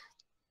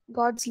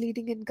God's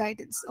leading and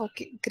guidance.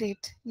 Okay,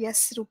 great.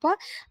 Yes, Rupa.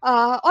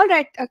 All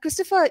right,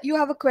 Christopher, you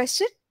have a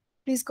question?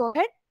 Please go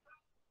ahead.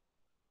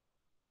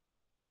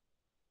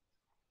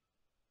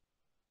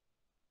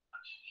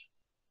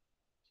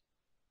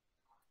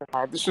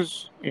 This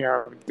is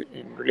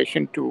in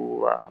relation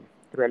to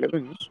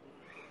relevance.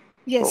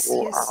 Yes,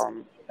 So yes.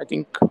 I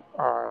think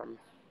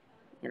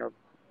you know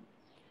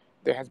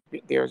there has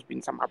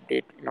been some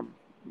update,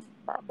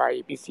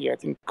 by APC. I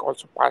think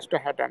also Pastor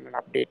had done an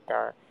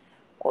update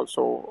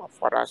also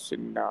for us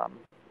in the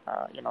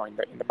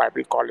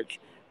Bible College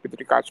with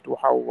regards to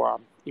how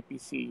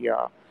APC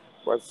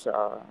was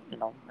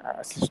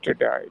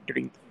assisted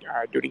during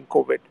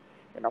COVID,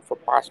 for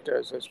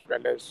pastors as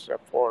well as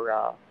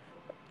for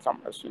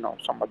some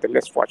of the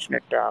less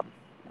fortunate um,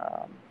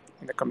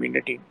 in the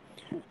community.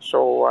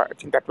 So I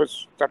think that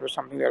was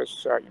something that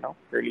was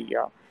really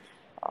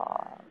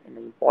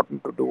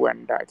important to do,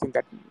 and I think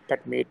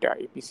that made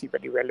APC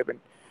very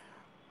relevant.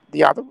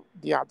 The other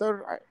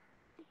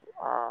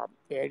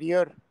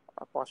area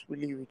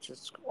possibly which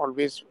is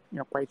always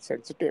quite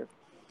sensitive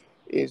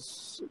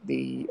is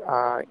the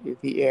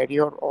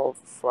area of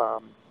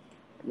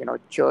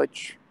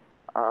church.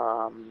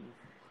 Um,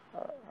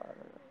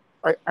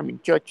 I mean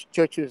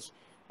churches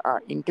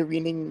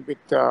intervening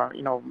with uh,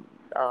 you know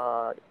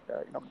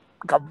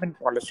government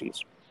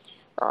policies.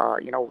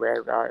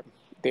 Where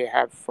they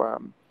have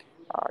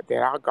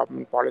there are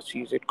government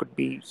policies. It could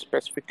be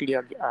specifically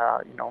in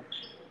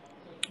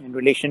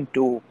relation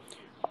to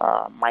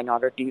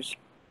minorities.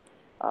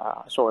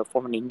 So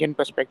from an Indian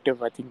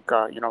perspective, I think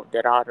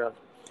there are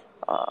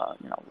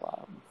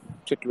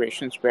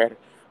situations where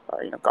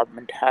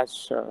government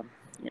has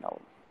you know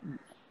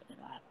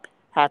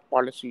have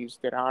policies.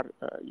 There are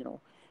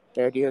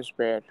areas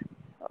where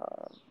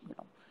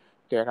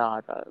there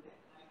are uh,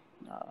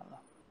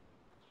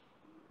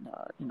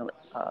 you know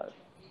uh,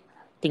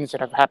 things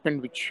that have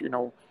happened which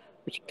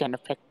can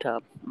affect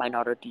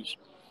minorities.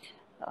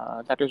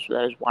 That is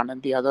one,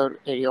 and the other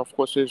area, of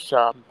course, is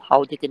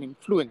how they can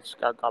influence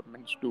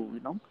governments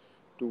to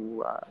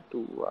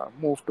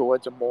move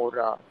towards a more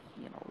uh,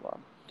 you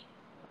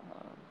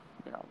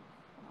know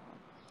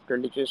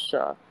religious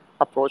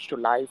approach to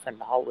life,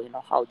 and how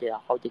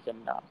they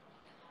can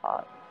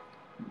uh,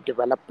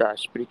 develop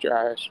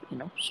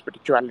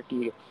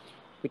spirituality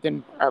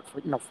within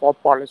for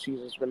policies,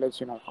 as well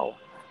as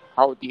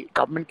how the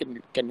government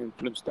can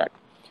influence that.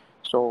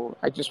 So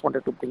I just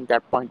wanted to bring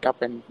that point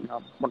up, and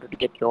wanted to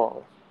get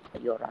your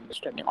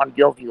understanding on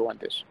your view on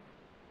this.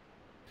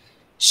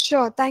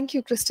 Sure. Thank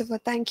you, Christopher.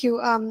 Thank you.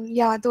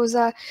 Yeah, those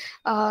are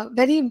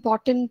very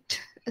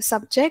important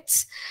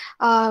subjects,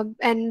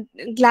 and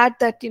glad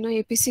that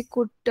APC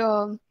could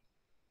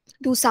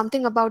do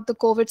something about the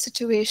COVID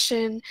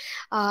situation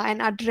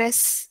and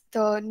address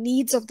the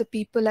needs of the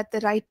people at the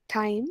right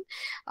time.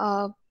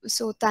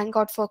 So thank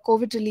God for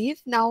COVID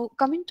relief. Now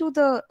coming to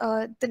the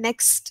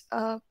next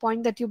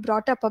point that you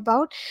brought up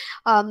about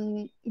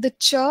the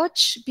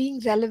church being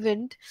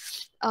relevant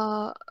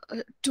uh,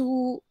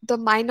 to the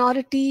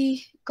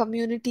minority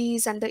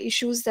communities and the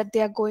issues that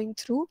they are going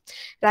through,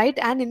 right,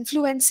 and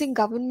influencing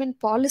government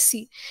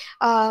policy.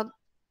 Uh,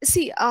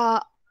 see,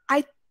 I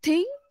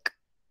think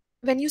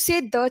when you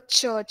say the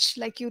church,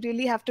 like, you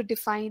really have to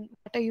define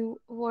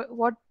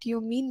what do you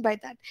mean by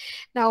that.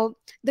 Now,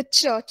 the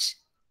church,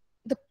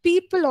 the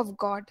people of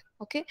God,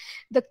 okay,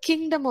 the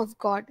kingdom of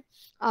God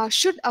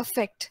should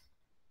affect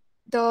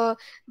the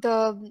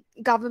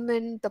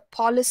government, the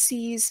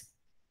policies,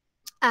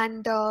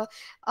 and the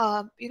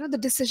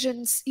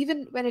decisions,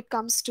 even when it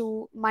comes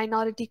to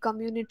minority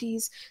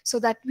communities, so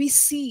that we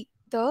see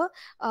the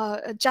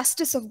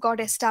justice of God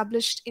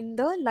established in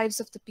the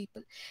lives of the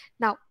people.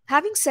 Now,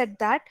 having said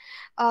that,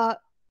 uh,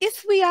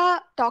 if we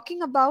are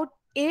talking about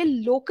a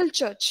local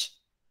church,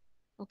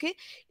 okay,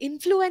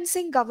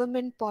 influencing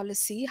government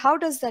policy, how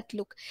does that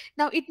look?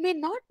 Now, it may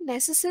not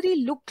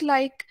necessarily look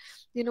like,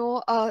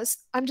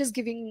 I'm just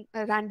giving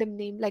a random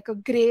name, like a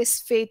Grace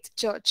Faith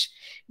Church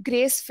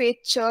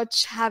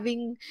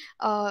having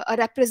a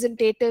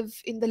representative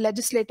in the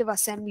legislative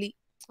assembly.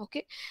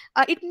 Okay,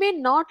 it may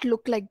not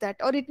look like that,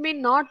 or it may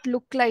not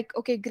look like,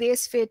 okay,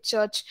 Grace Faith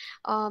Church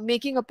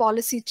making a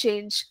policy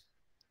change.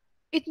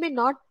 It may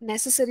not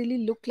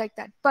necessarily look like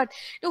that, but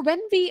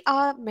when we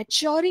are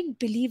maturing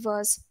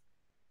believers,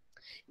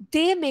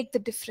 they make the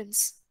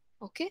difference.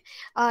 Okay,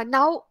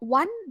 now,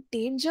 one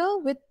danger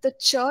with the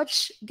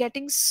church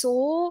getting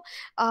so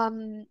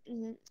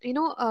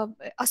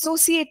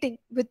associating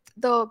with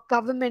the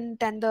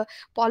government and the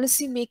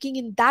policy making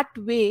in that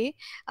way,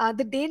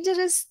 the danger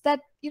is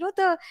that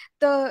the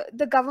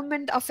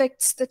government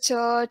affects the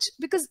church,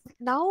 because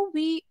now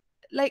we,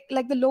 like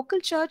the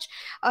local church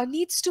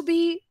needs to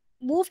be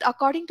moved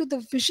according to the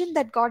vision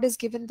that God has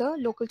given the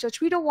local church.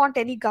 We don't want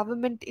any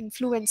government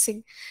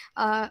influencing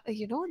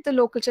the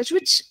local church,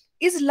 which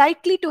is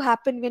likely to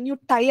happen when you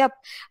tie up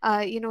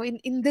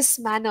in this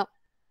manner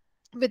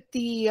with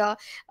the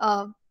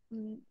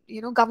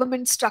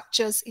government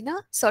structures in a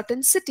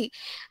certain city.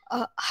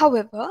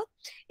 However,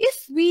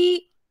 if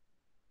we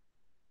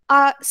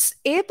are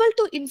able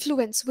to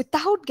influence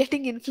without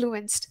getting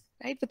influenced,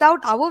 right,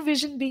 without our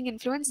vision being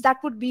influenced, that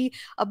would be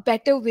a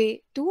better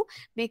way to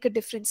make a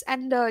difference.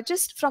 And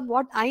just from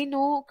what I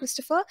know,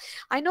 Christopher,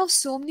 I know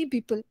so many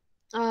people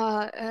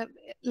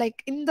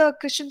like in the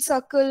Christian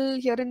circle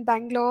here in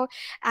Bangalore,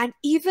 and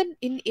even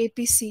in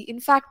APC. In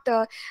fact,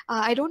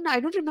 I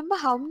don't remember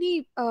how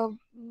many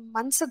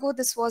months ago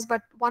this was,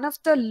 but one of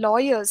the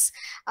lawyers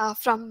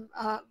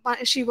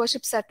she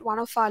worships at one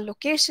of our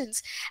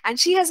locations, and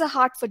she has a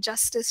heart for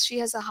justice. She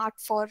has a heart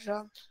for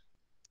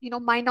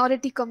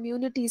minority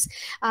communities,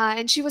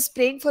 and she was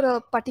praying for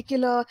a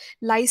particular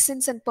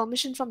license and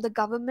permission from the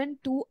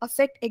government to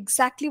affect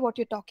exactly what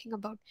you're talking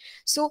about.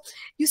 So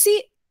you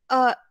see,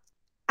 as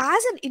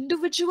an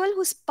individual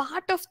who's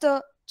part of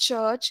the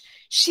church,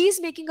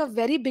 she's making a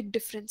very big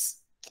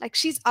difference. Like,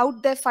 she's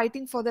out there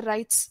fighting for the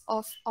rights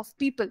of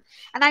people.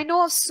 And I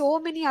know of so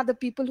many other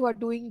people who are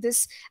doing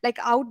this, like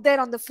out there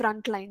on the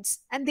front lines,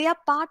 and they are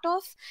part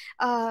of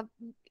uh,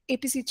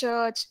 APC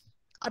church,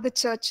 other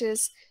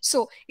churches.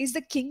 So is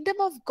the kingdom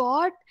of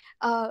God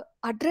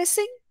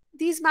addressing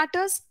these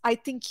matters? I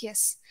think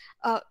yes.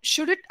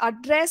 Should it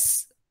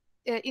address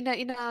in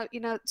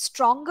a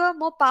stronger,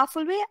 more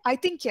powerful way? I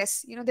think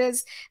yes.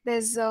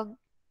 There's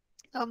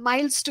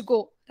miles to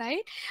go,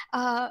 right?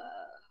 uh,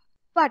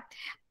 but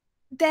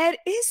there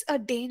is a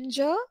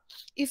danger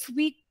if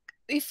we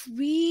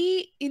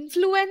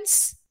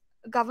influence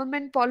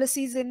government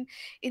policies in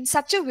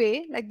such a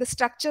way, like the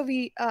structure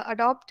we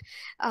adopt,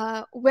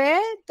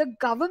 where the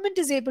government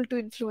is able to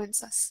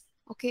influence us.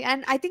 Okay,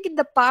 and I think in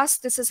the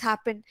past this has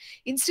happened.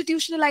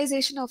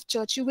 Institutionalization of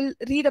church, you will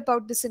read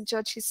about this in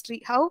church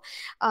history, how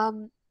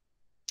um,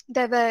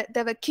 there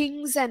were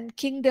kings and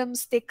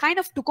kingdoms. They kind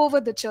of took over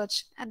the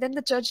church, and then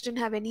the church didn't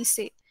have any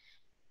say.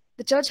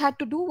 The church had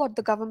to do what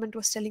the government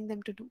was telling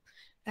them to do,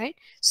 right?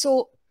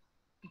 So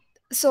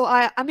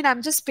I mean,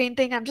 I'm just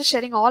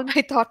sharing all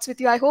my thoughts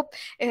with you. I hope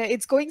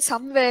it's going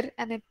somewhere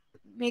and it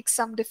makes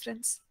some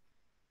difference.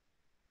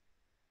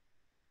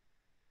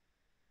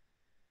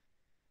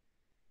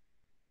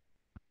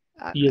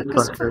 Yes,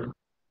 Christopher.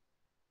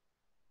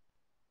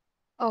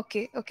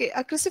 Pastor. Okay,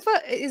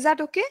 Christopher, is that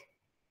okay?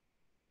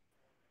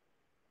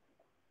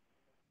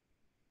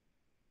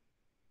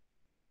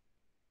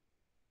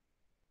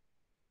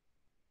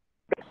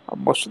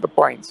 Most of the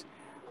points.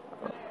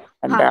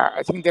 And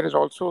I think there is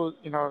also,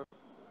 there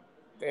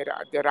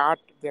are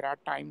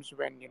times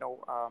when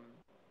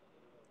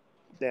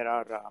there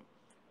are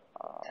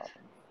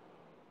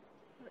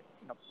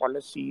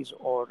policies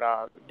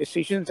or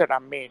decisions that are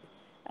made,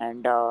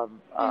 and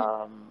again,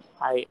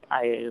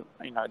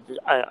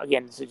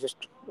 this is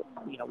just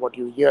what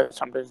you hear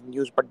sometimes in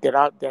news, but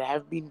there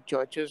have been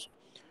churches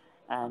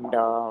and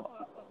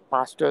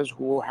pastors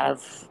who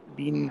have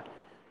been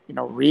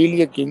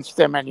really against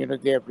them, and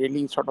they have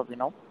really sort of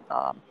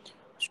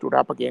stood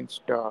up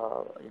against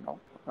um,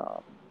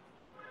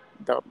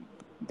 the,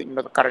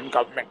 the current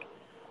government.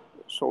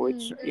 So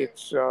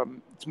it's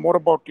more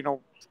about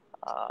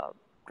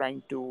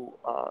trying to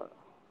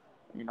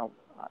in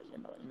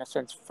a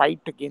sense fight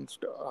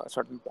against a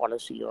certain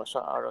policy or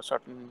a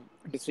certain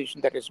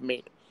decision that is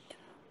made.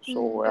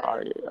 So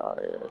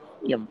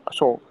yeah,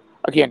 so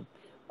again,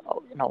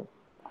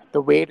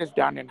 the way it is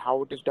done and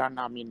how it is done,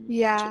 I mean,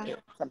 Yeah.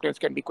 sometimes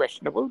can be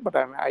questionable, but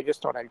I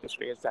just thought I'll just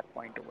raise that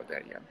point over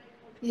there.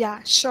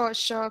 Yeah, sure,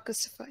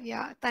 Christopher.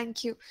 Yeah,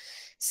 thank you.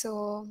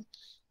 So,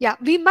 yeah,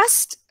 we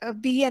must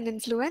be an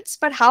influence,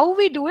 but how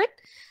we do it,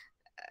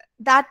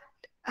 that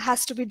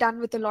has to be done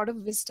with a lot of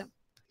wisdom.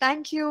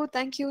 Thank you.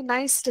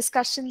 Nice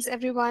discussions,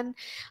 everyone.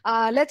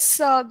 Let's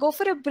go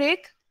for a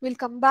break. We'll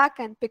come back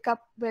and pick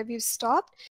up where we've stopped.